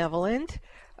very benevolent.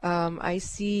 I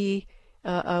see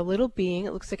a little being.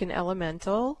 It looks like an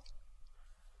elemental.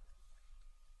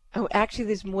 Oh, actually,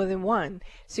 there's more than one.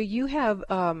 So you have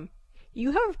a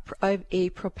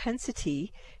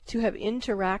propensity to have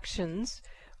interactions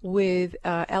with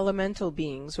elemental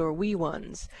beings or wee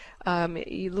ones.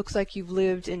 It looks like you've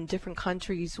lived in different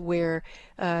countries where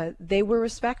they were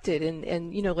respected,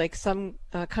 and you know, like some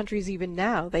countries even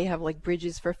now, they have like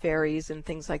bridges for fairies and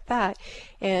things like that,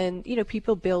 and you know,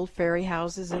 people build fairy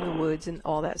houses in the woods and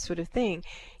all that sort of thing.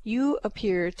 You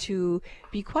appear to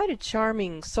be quite a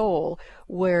charming soul,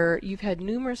 where you've had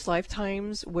numerous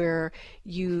lifetimes where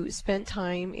you spent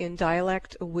time in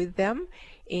dialect with them,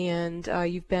 and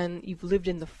you've lived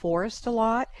in the forest a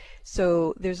lot,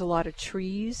 so there's a lot of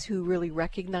trees who really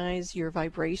recognize your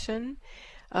vibration.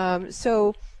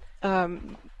 We're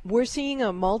seeing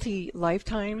a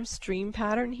multi-lifetime stream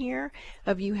pattern here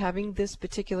of you having this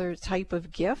particular type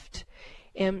of gift.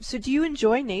 So do you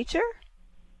enjoy nature?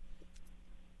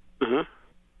 Mm-hmm.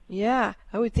 Yeah,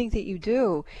 I would think that you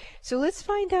do. So let's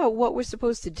find out what we're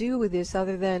supposed to do with this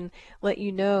other than let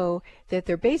you know that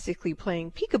they're basically playing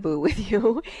peekaboo with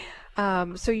you.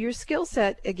 So your skill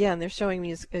set, again, they're showing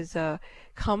me is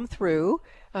come through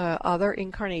other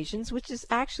incarnations, which is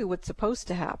actually what's supposed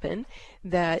to happen,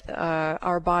 that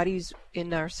our bodies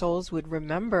and our souls would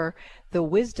remember the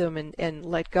wisdom and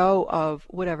let go of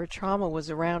whatever trauma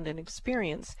was around and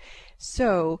experience.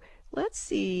 So let's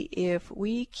see if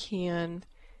we can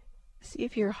see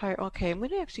if you're higher. Okay, I'm going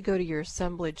to actually go to your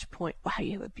assemblage point. Wow,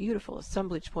 you have a beautiful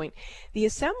assemblage point. The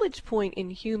assemblage point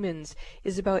in humans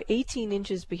is about 18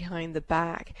 inches behind the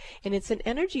back, and it's an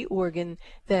energy organ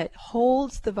that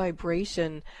holds the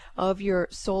vibration of your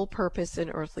soul purpose and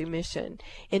earthly mission.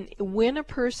 And when a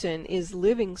person is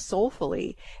living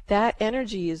soulfully, that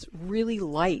energy is really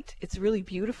light. It's really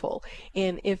beautiful.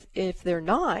 And if they're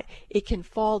not, it can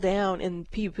fall down, and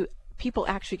people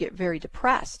actually get very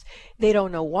depressed. They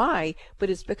don't know why, but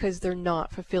it's because they're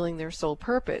not fulfilling their soul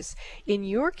purpose. In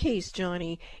your case,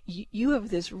 Johnny, you have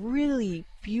this really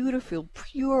beautiful,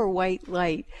 pure white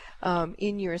light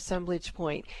in your assemblage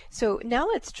point. So now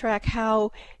let's track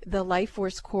how the life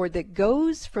force cord that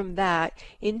goes from that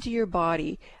into your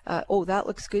body. Oh, that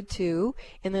looks good too.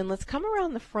 And then let's come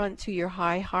around the front to your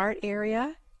high heart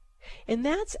area. And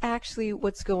that's actually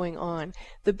what's going on.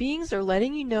 The beings are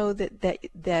letting you know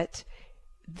that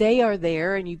they are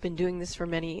there, and you've been doing this for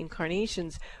many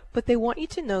incarnations, but they want you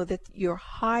to know that your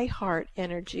high heart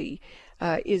energy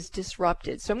is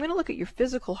disrupted. So I'm going to look at your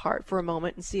physical heart for a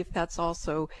moment and see if that's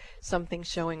also something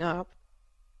showing up.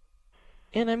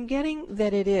 And I'm getting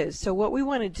that it is. So what we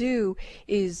want to do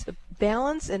is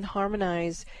balance and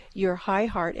harmonize your high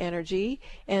heart energy,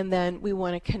 and then we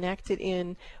want to connect it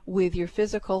in with your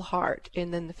physical heart,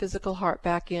 and then the physical heart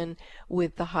back in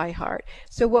with the high heart.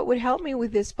 So what would help me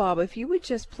with this, Bob, if you would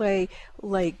just play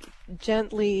like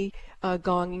gently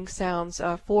gonging sounds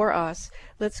for us.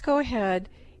 Let's go ahead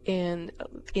and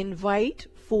invite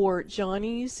for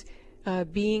Johnny's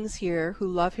beings here who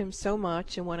love him so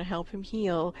much and want to help him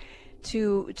heal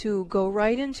to go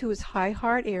right into his high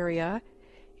heart area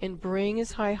and bring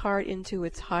his high heart into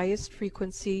its highest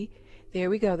frequency. There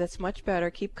we go. That's much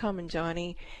better. Keep coming,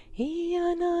 Johnny.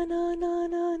 Na na na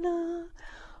na na.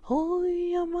 Oh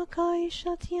yamakai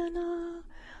shatyana.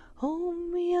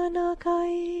 Om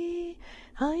yanakai.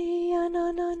 Ay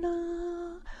na na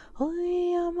na. Oh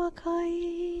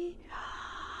yamakai.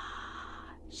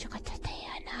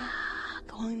 Shukatayana.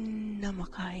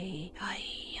 Gonamakai. Ay.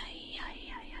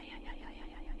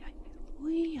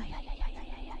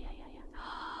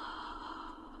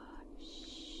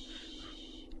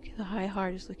 The high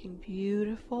heart is looking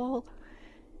beautiful,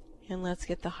 and let's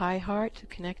get the high heart to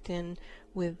connect in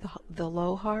with the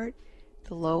low heart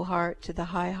to the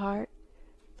high heart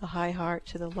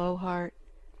to the low heart,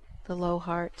 the low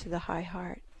heart to the high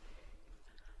heart,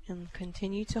 and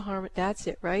continue to harmonize. That's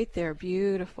it right there.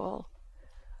 Beautiful.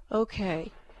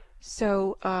 Okay,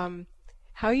 so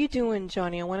how are you doing,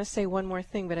 Johnny? I want to say one more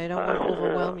thing, but I don't want to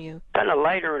overwhelm you. Kind of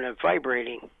lighter and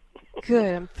vibrating.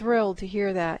 Good. I'm thrilled to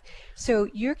hear that. So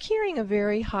you're carrying a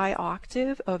very high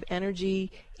octave of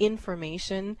energy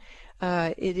information.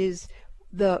 It is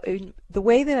the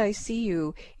way that I see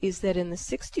you is that in the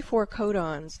 64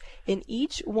 codons, in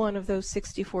each one of those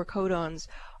 64 codons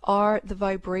are the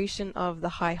vibration of the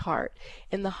high heart.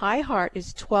 And the high heart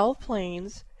is 12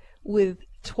 planes with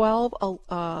 12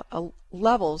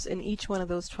 levels in each one of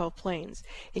those 12 planes.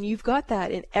 And you've got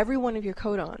that in every one of your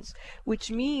codons,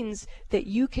 which means that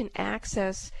you can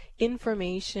access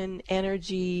information,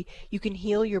 energy, you can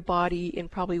heal your body in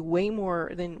probably way more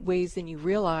ways than you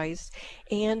realized.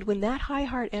 And when that high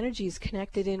heart energy is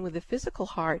connected in with the physical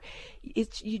heart,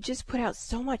 you just put out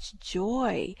so much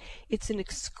joy. It's an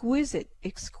exquisite,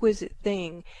 exquisite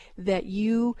thing that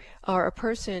you are a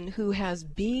person who has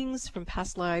beings from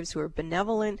past lives who are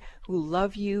benevolent, who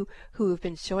love you, who have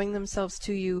been showing themselves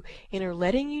to you and are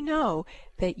letting you know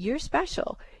that you're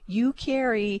special. You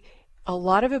carry a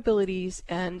lot of abilities,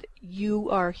 and you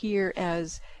are here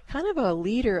as kind of a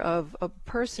leader of a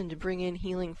person to bring in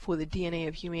healing for the DNA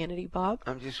of humanity. Bob?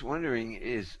 I'm just wondering,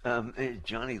 is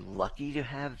Johnny lucky to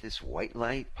have this white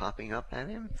light popping up at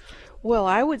him? Well,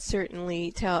 I would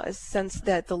certainly sense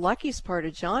that the luckiest part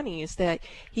of Johnny is that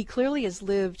he clearly has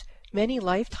lived many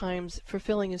lifetimes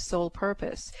fulfilling his soul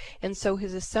purpose. And so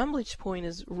his assemblage point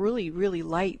is really, really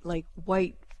light, like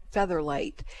white feather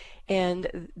light.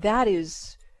 And that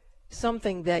is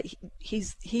something that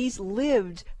he's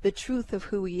lived the truth of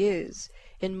who he is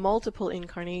in multiple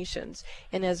incarnations.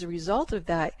 And as a result of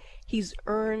that, he's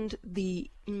earned the,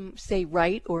 say,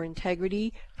 right or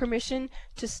integrity permission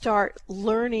to start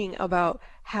learning about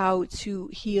how to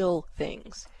heal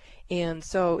things. And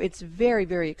so it's very,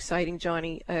 very exciting,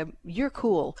 Johnny. You're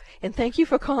cool. And thank you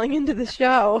for calling into the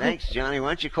show. Thanks, Johnny. Why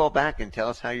don't you call back and tell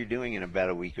us how you're doing in about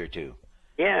a week or two?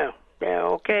 Yeah,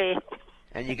 okay.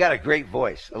 And you got a great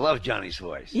voice. I love Johnny's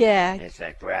voice. Yeah. It's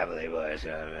that gravelly voice.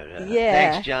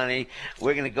 Yeah. Thanks, Johnny.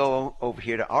 We're going to go over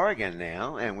here to Oregon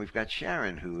now, and we've got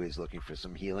Sharon who is looking for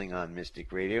some healing on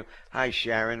Mystic Radio. Hi,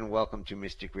 Sharon. Welcome to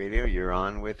Mystic Radio. You're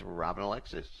on with Robin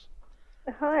Alexis.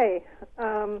 Hi.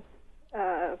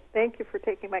 Thank you for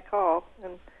taking my call.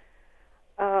 And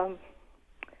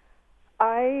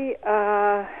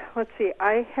let's see.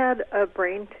 I had a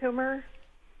brain tumor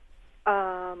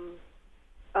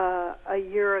a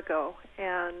year ago,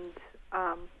 and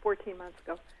 14 months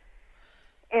ago,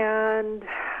 and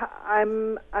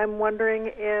I'm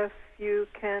wondering if you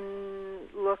can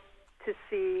look to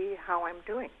see how I'm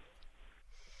doing.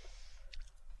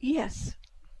 Yes.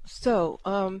 So,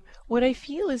 what I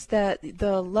feel is that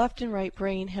the left and right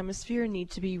brain hemisphere need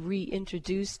to be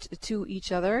reintroduced to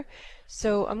each other.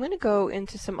 So I'm going to go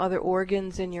into some other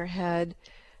organs in your head.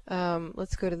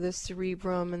 Let's go to the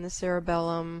cerebrum and the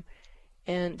cerebellum,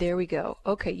 and there we go.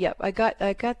 Okay, yep, I got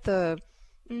the.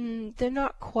 They're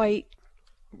not quite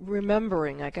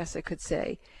remembering, I guess I could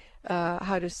say,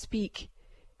 how to speak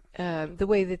the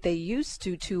way that they used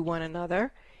to one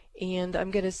another. And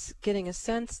I'm getting a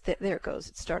sense that, there it goes,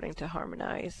 it's starting to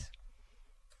harmonize.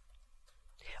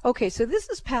 Okay, so this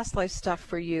is past life stuff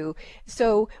for you.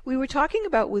 So we were talking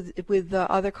about with the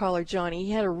other caller, Johnny,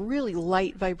 he had a really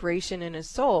light vibration in his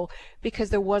soul because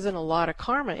there wasn't a lot of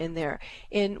karma in there.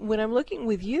 And when I'm looking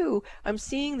with you, I'm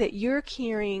seeing that you're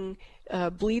carrying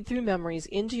bleed through memories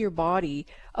into your body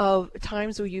of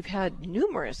times where you've had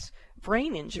numerous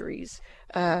brain injuries.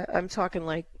 I'm talking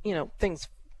like, things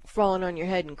falling on your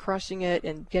head and crushing it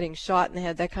and getting shot in the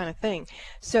head, that kind of thing.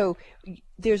 So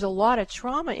there's a lot of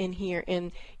trauma in here,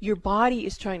 and your body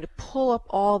is trying to pull up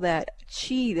all that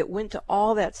chi that went to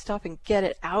all that stuff and get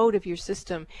it out of your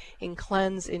system and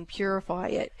cleanse and purify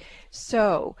it.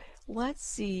 So let's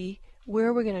see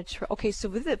where we're going to try. Okay, so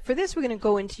for this we're going to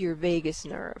go into your vagus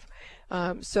nerve.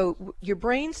 So your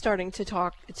brain's starting to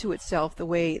talk to itself the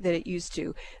way that it used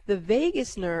to. The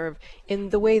vagus nerve,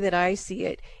 in the way that I see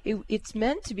it, it's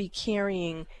meant to be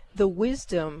carrying the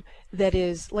wisdom that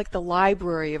is like the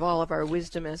library of all of our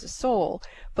wisdom as a soul.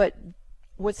 But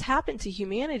what's happened to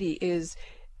humanity is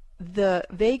the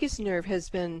vagus nerve has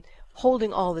been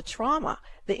holding all the trauma,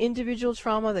 the individual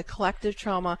trauma, the collective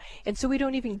trauma, and so we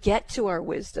don't even get to our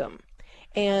wisdom.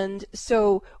 And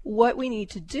so what we need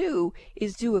to do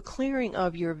is do a clearing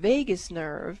of your vagus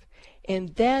nerve and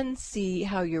then see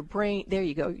how your brain, there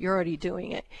you go, you're already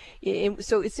doing it.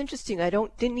 So it's interesting, I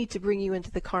didn't need to bring you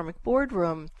into the karmic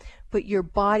boardroom, but your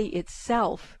body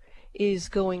itself is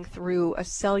going through a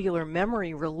cellular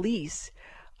memory release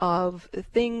of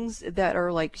things that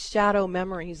are like shadow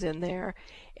memories in there.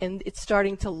 And it's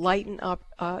starting to lighten up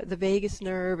the vagus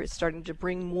nerve. It's starting to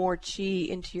bring more chi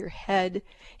into your head.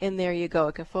 And there you go.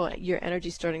 I can feel your energy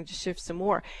starting to shift some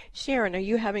more. Sharon, are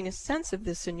you having a sense of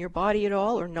this in your body at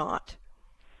all or not?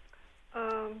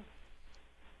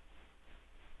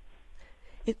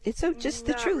 It's just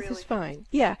the truth really. Is fine.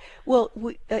 Yeah. Well,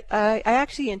 I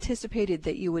actually anticipated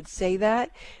that you would say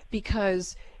that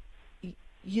because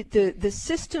the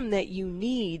system that you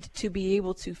need to be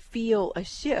able to feel a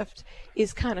shift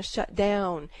is kind of shut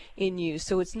down in you.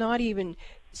 So it's not even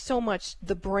so much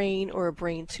the brain or a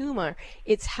brain tumor.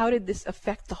 It's how did this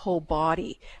affect the whole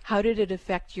body? How did it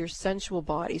affect your sensual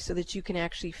body so that you can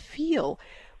actually feel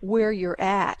where you're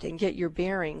at and get your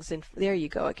bearings? And there you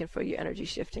go. I can feel your energy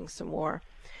shifting some more.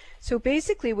 So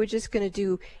basically, we're just going to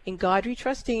do, in God we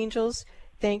trust angels,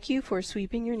 thank you for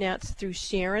sweeping your nets through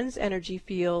Sharon's energy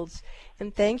fields,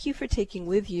 and thank you for taking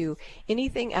with you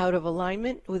anything out of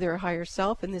alignment with her higher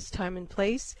self in this time and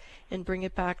place, and bring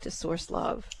it back to source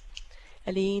love.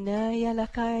 Alina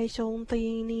yalakai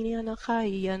shontini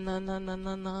yalakai na na na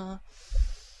na na.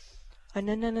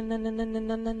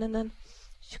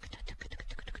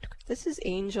 This is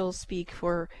angel speak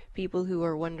for people who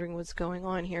are wondering what's going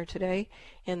on here today.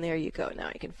 And there you go. Now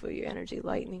I can feel your energy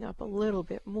lightening up a little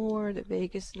bit more. The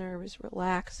vagus nerve is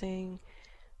relaxing.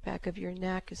 Back of your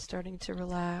neck is starting to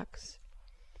relax.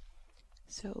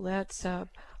 So let's,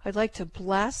 I'd like to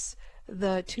bless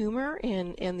the tumor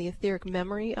and the etheric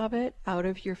memory of it out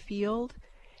of your field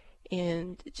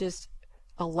and just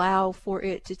allow for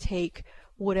it to take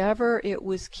whatever it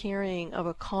was carrying of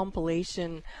a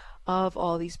compilation of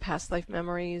all these past life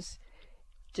memories.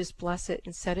 Just bless it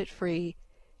and set it free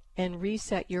and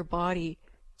reset your body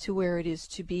to where it is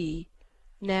to be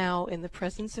now, in the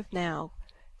presence of now,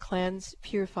 cleansed,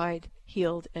 purified,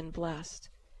 healed, and blessed.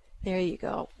 There you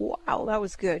go. Wow, that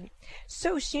was good.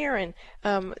 So Sharon,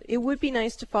 it would be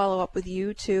nice to follow up with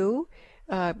you too,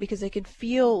 because I can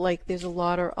feel like there's a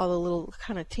lot of other little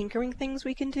kind of tinkering things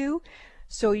we can do.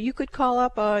 So you could call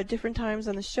up different times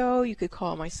on the show. You could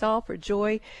call myself or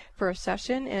Joy for a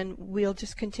session, and we'll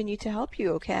just continue to help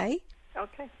you, okay?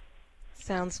 Okay.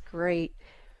 Sounds great.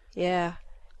 Yeah.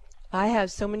 I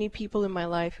have so many people in my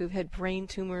life who've had brain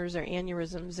tumors or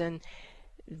aneurysms, and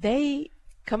they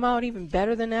come out even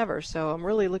better than ever. So I'm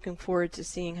really looking forward to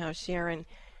seeing how Sharon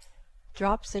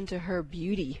drops into her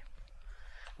beauty.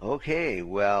 Okay,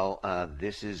 well,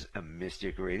 this is a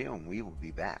Mystic Radio, and we will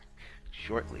be back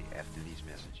shortly after these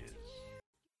messages.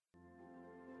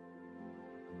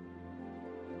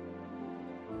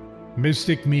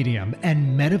 Mystic medium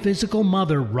and metaphysical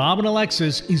mother Robin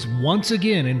Alexis is once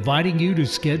again inviting you to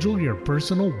schedule your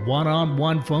personal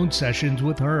one-on-one phone sessions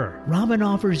with her. Robin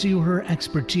offers you her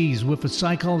expertise with a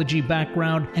psychology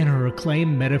background and her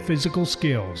acclaimed metaphysical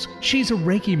skills. She's a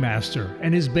Reiki master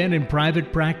and has been in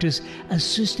private practice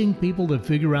assisting people to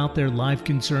figure out their life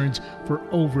concerns for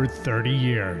over 30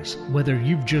 years. Whether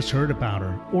you've just heard about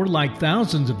her or like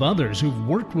thousands of others who've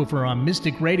worked with her on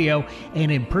Mystic Radio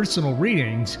and in personal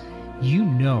readings, you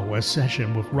know a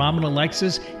session with Robin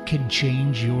Alexis can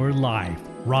change your life.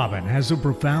 Robin has a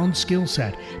profound skill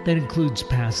set that includes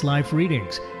past life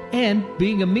readings and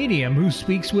being a medium who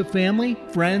speaks with family,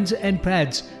 friends, and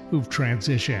pets who've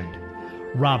transitioned.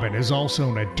 Robin is also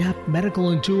an adept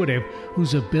medical intuitive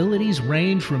whose abilities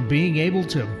range from being able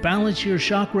to balance your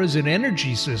chakras and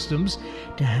energy systems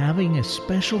to having a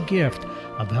special gift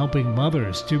of helping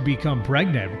mothers to become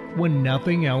pregnant when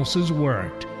nothing else has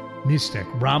worked. Mystic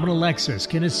Robin Alexis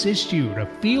can assist you to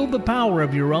feel the power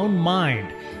of your own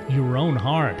mind, your own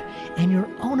heart, and your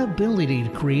own ability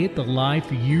to create the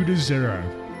life you deserve.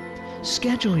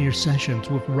 Schedule your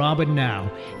sessions with Robin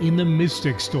now in the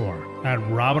Mystic Store at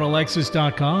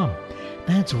RobinAlexis.com.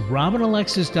 That's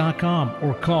RobinAlexis.com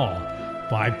or call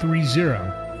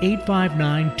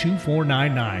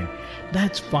 530-859-2499.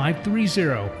 That's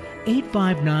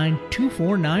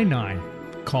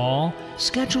 530-859-2499. Call,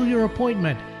 schedule your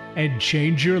appointment, and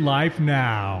change your life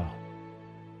now.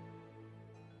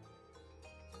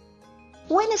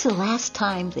 When is the last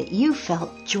time that you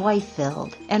felt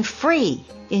joy-filled and free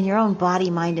in your own body,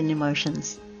 mind, and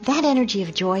emotions? That energy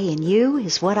of joy in you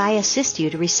is what I assist you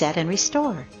to reset and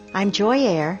restore. I'm Joy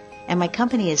Air, and my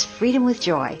company is Freedom with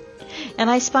Joy, and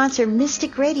I sponsor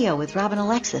Mystic Radio with Robin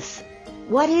Alexis.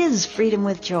 What is Freedom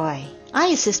with Joy? I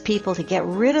assist people to get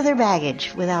rid of their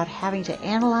baggage without having to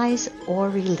analyze or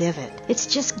relive it. It's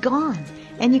just gone,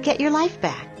 and you get your life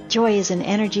back. Joy is an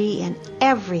energy, and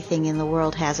everything in the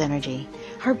world has energy.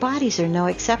 Our bodies are no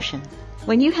exception.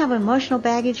 When you have emotional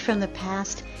baggage from the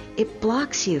past, it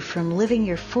blocks you from living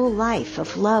your full life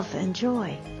of love and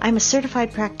joy. I'm a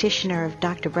certified practitioner of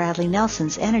Dr. Bradley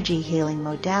Nelson's energy healing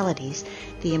modalities,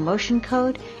 the emotion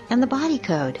code and the body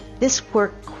code. This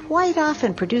work quite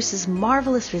often produces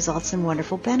marvelous results and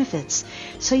wonderful benefits,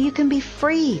 so you can be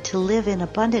free to live in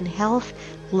abundant health,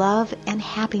 love, and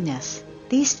happiness.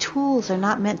 These tools are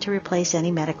not meant to replace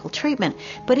any medical treatment,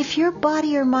 but if your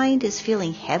body or mind is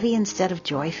feeling heavy instead of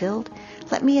joy-filled,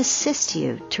 let me assist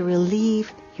you to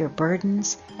relieve your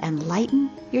burdens and lighten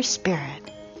your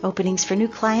spirit. Openings for new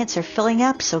clients are filling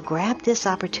up, so grab this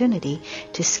opportunity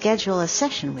to schedule a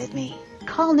session with me.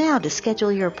 Call now to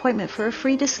schedule your appointment for a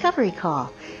free discovery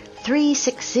call.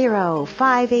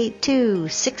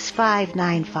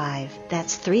 360-582-6595.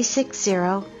 That's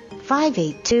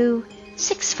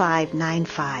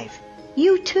 360-582-6595.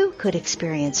 You too could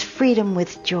experience freedom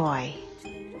with joy.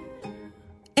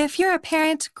 If you're a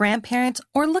parent, grandparent,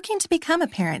 or looking to become a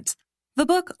parent, the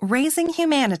book Raising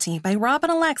Humanity by Robin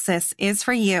Alexis is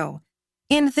for you.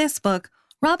 In this book,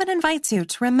 Robin invites you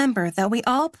to remember that we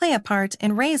all play a part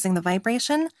in raising the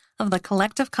vibration of the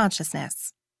collective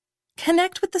consciousness.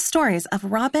 Connect with the stories of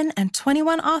Robin and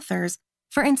 21 authors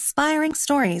for inspiring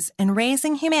stories in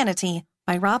Raising Humanity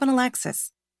by Robin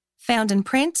Alexis, found in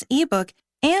print, ebook,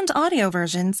 and audio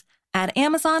versions at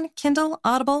Amazon, Kindle,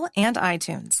 Audible, and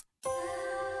iTunes.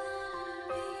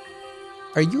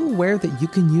 Are you aware that you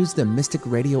can use the Mystic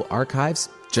Radio archives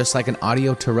just like an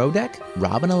audio tarot deck?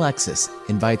 Robin Alexis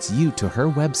invites you to her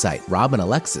website,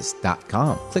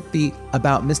 RobinAlexis.com. Click the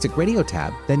About Mystic Radio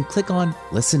tab, then click on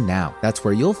Listen Now. That's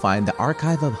where you'll find the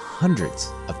archive of hundreds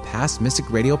of past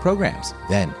Mystic Radio programs.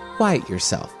 Then, quiet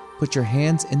yourself. Put your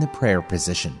hands in the prayer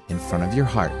position in front of your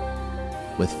heart,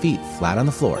 with feet flat on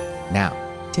the floor. Now,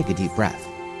 take a deep breath.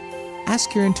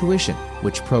 Ask your intuition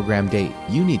which program date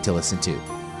you need to listen to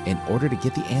in order to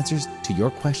get the answers to your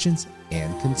questions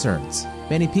and concerns.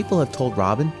 Many people have told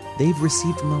Robin they've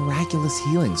received miraculous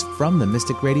healings from the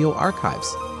Mystic Radio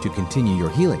archives. To continue your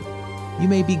healing, you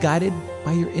may be guided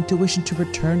by your intuition to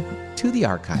return to the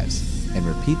archives and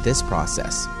repeat this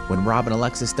process. When Robin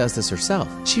Alexis does this herself,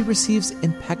 she receives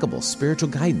impeccable spiritual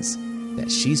guidance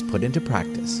that she's put into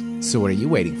practice. So what are you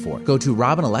waiting for? Go to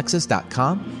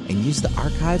RobinAlexis.com and use the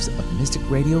archives of Mystic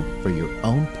Radio for your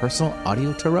own personal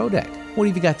audio tarot deck. What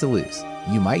have you got to lose?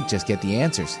 You might just get the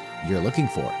answers you're looking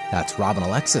for. That's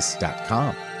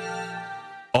RobinAlexis.com.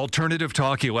 Alternative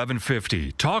Talk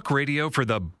 1150. Talk radio for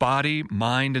the body,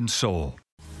 mind, and soul.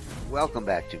 Welcome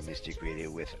back to Mystic Radio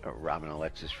with Robin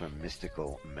Alexis from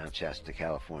mystical Mount Shasta,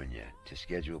 California. To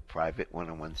schedule private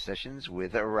one-on-one sessions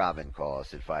with Robin, call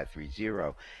us at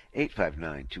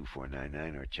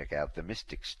 530-859-2499 or check out the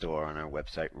Mystic Store on our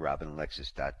website,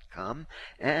 robinalexis.com,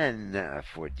 and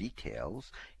for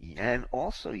details. And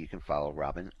also you can follow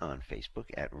Robin on Facebook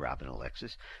at Robin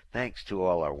Alexis. Thanks to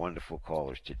all our wonderful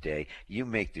callers today. You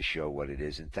make the show what it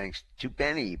is, and thanks to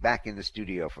Benny back in the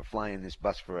studio for flying this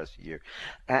bus for us here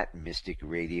at Mystic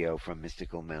Radio from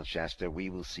mystical Mount Shasta. We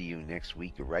will see you next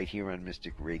week right here on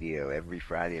Mystic Radio every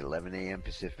Friday, 11 a.m.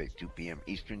 Pacific, 2 p.m.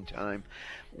 Eastern Time.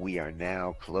 We are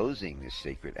now closing this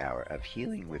sacred hour of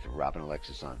healing with Robin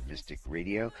Alexis on Mystic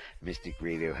Radio. Mystic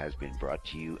Radio has been brought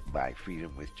to you by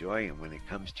Freedom with Joy, and when it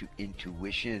comes to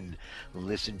intuition,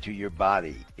 listen to your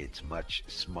body. It's much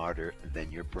smarter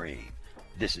than your brain.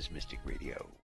 This is Mystic Radio.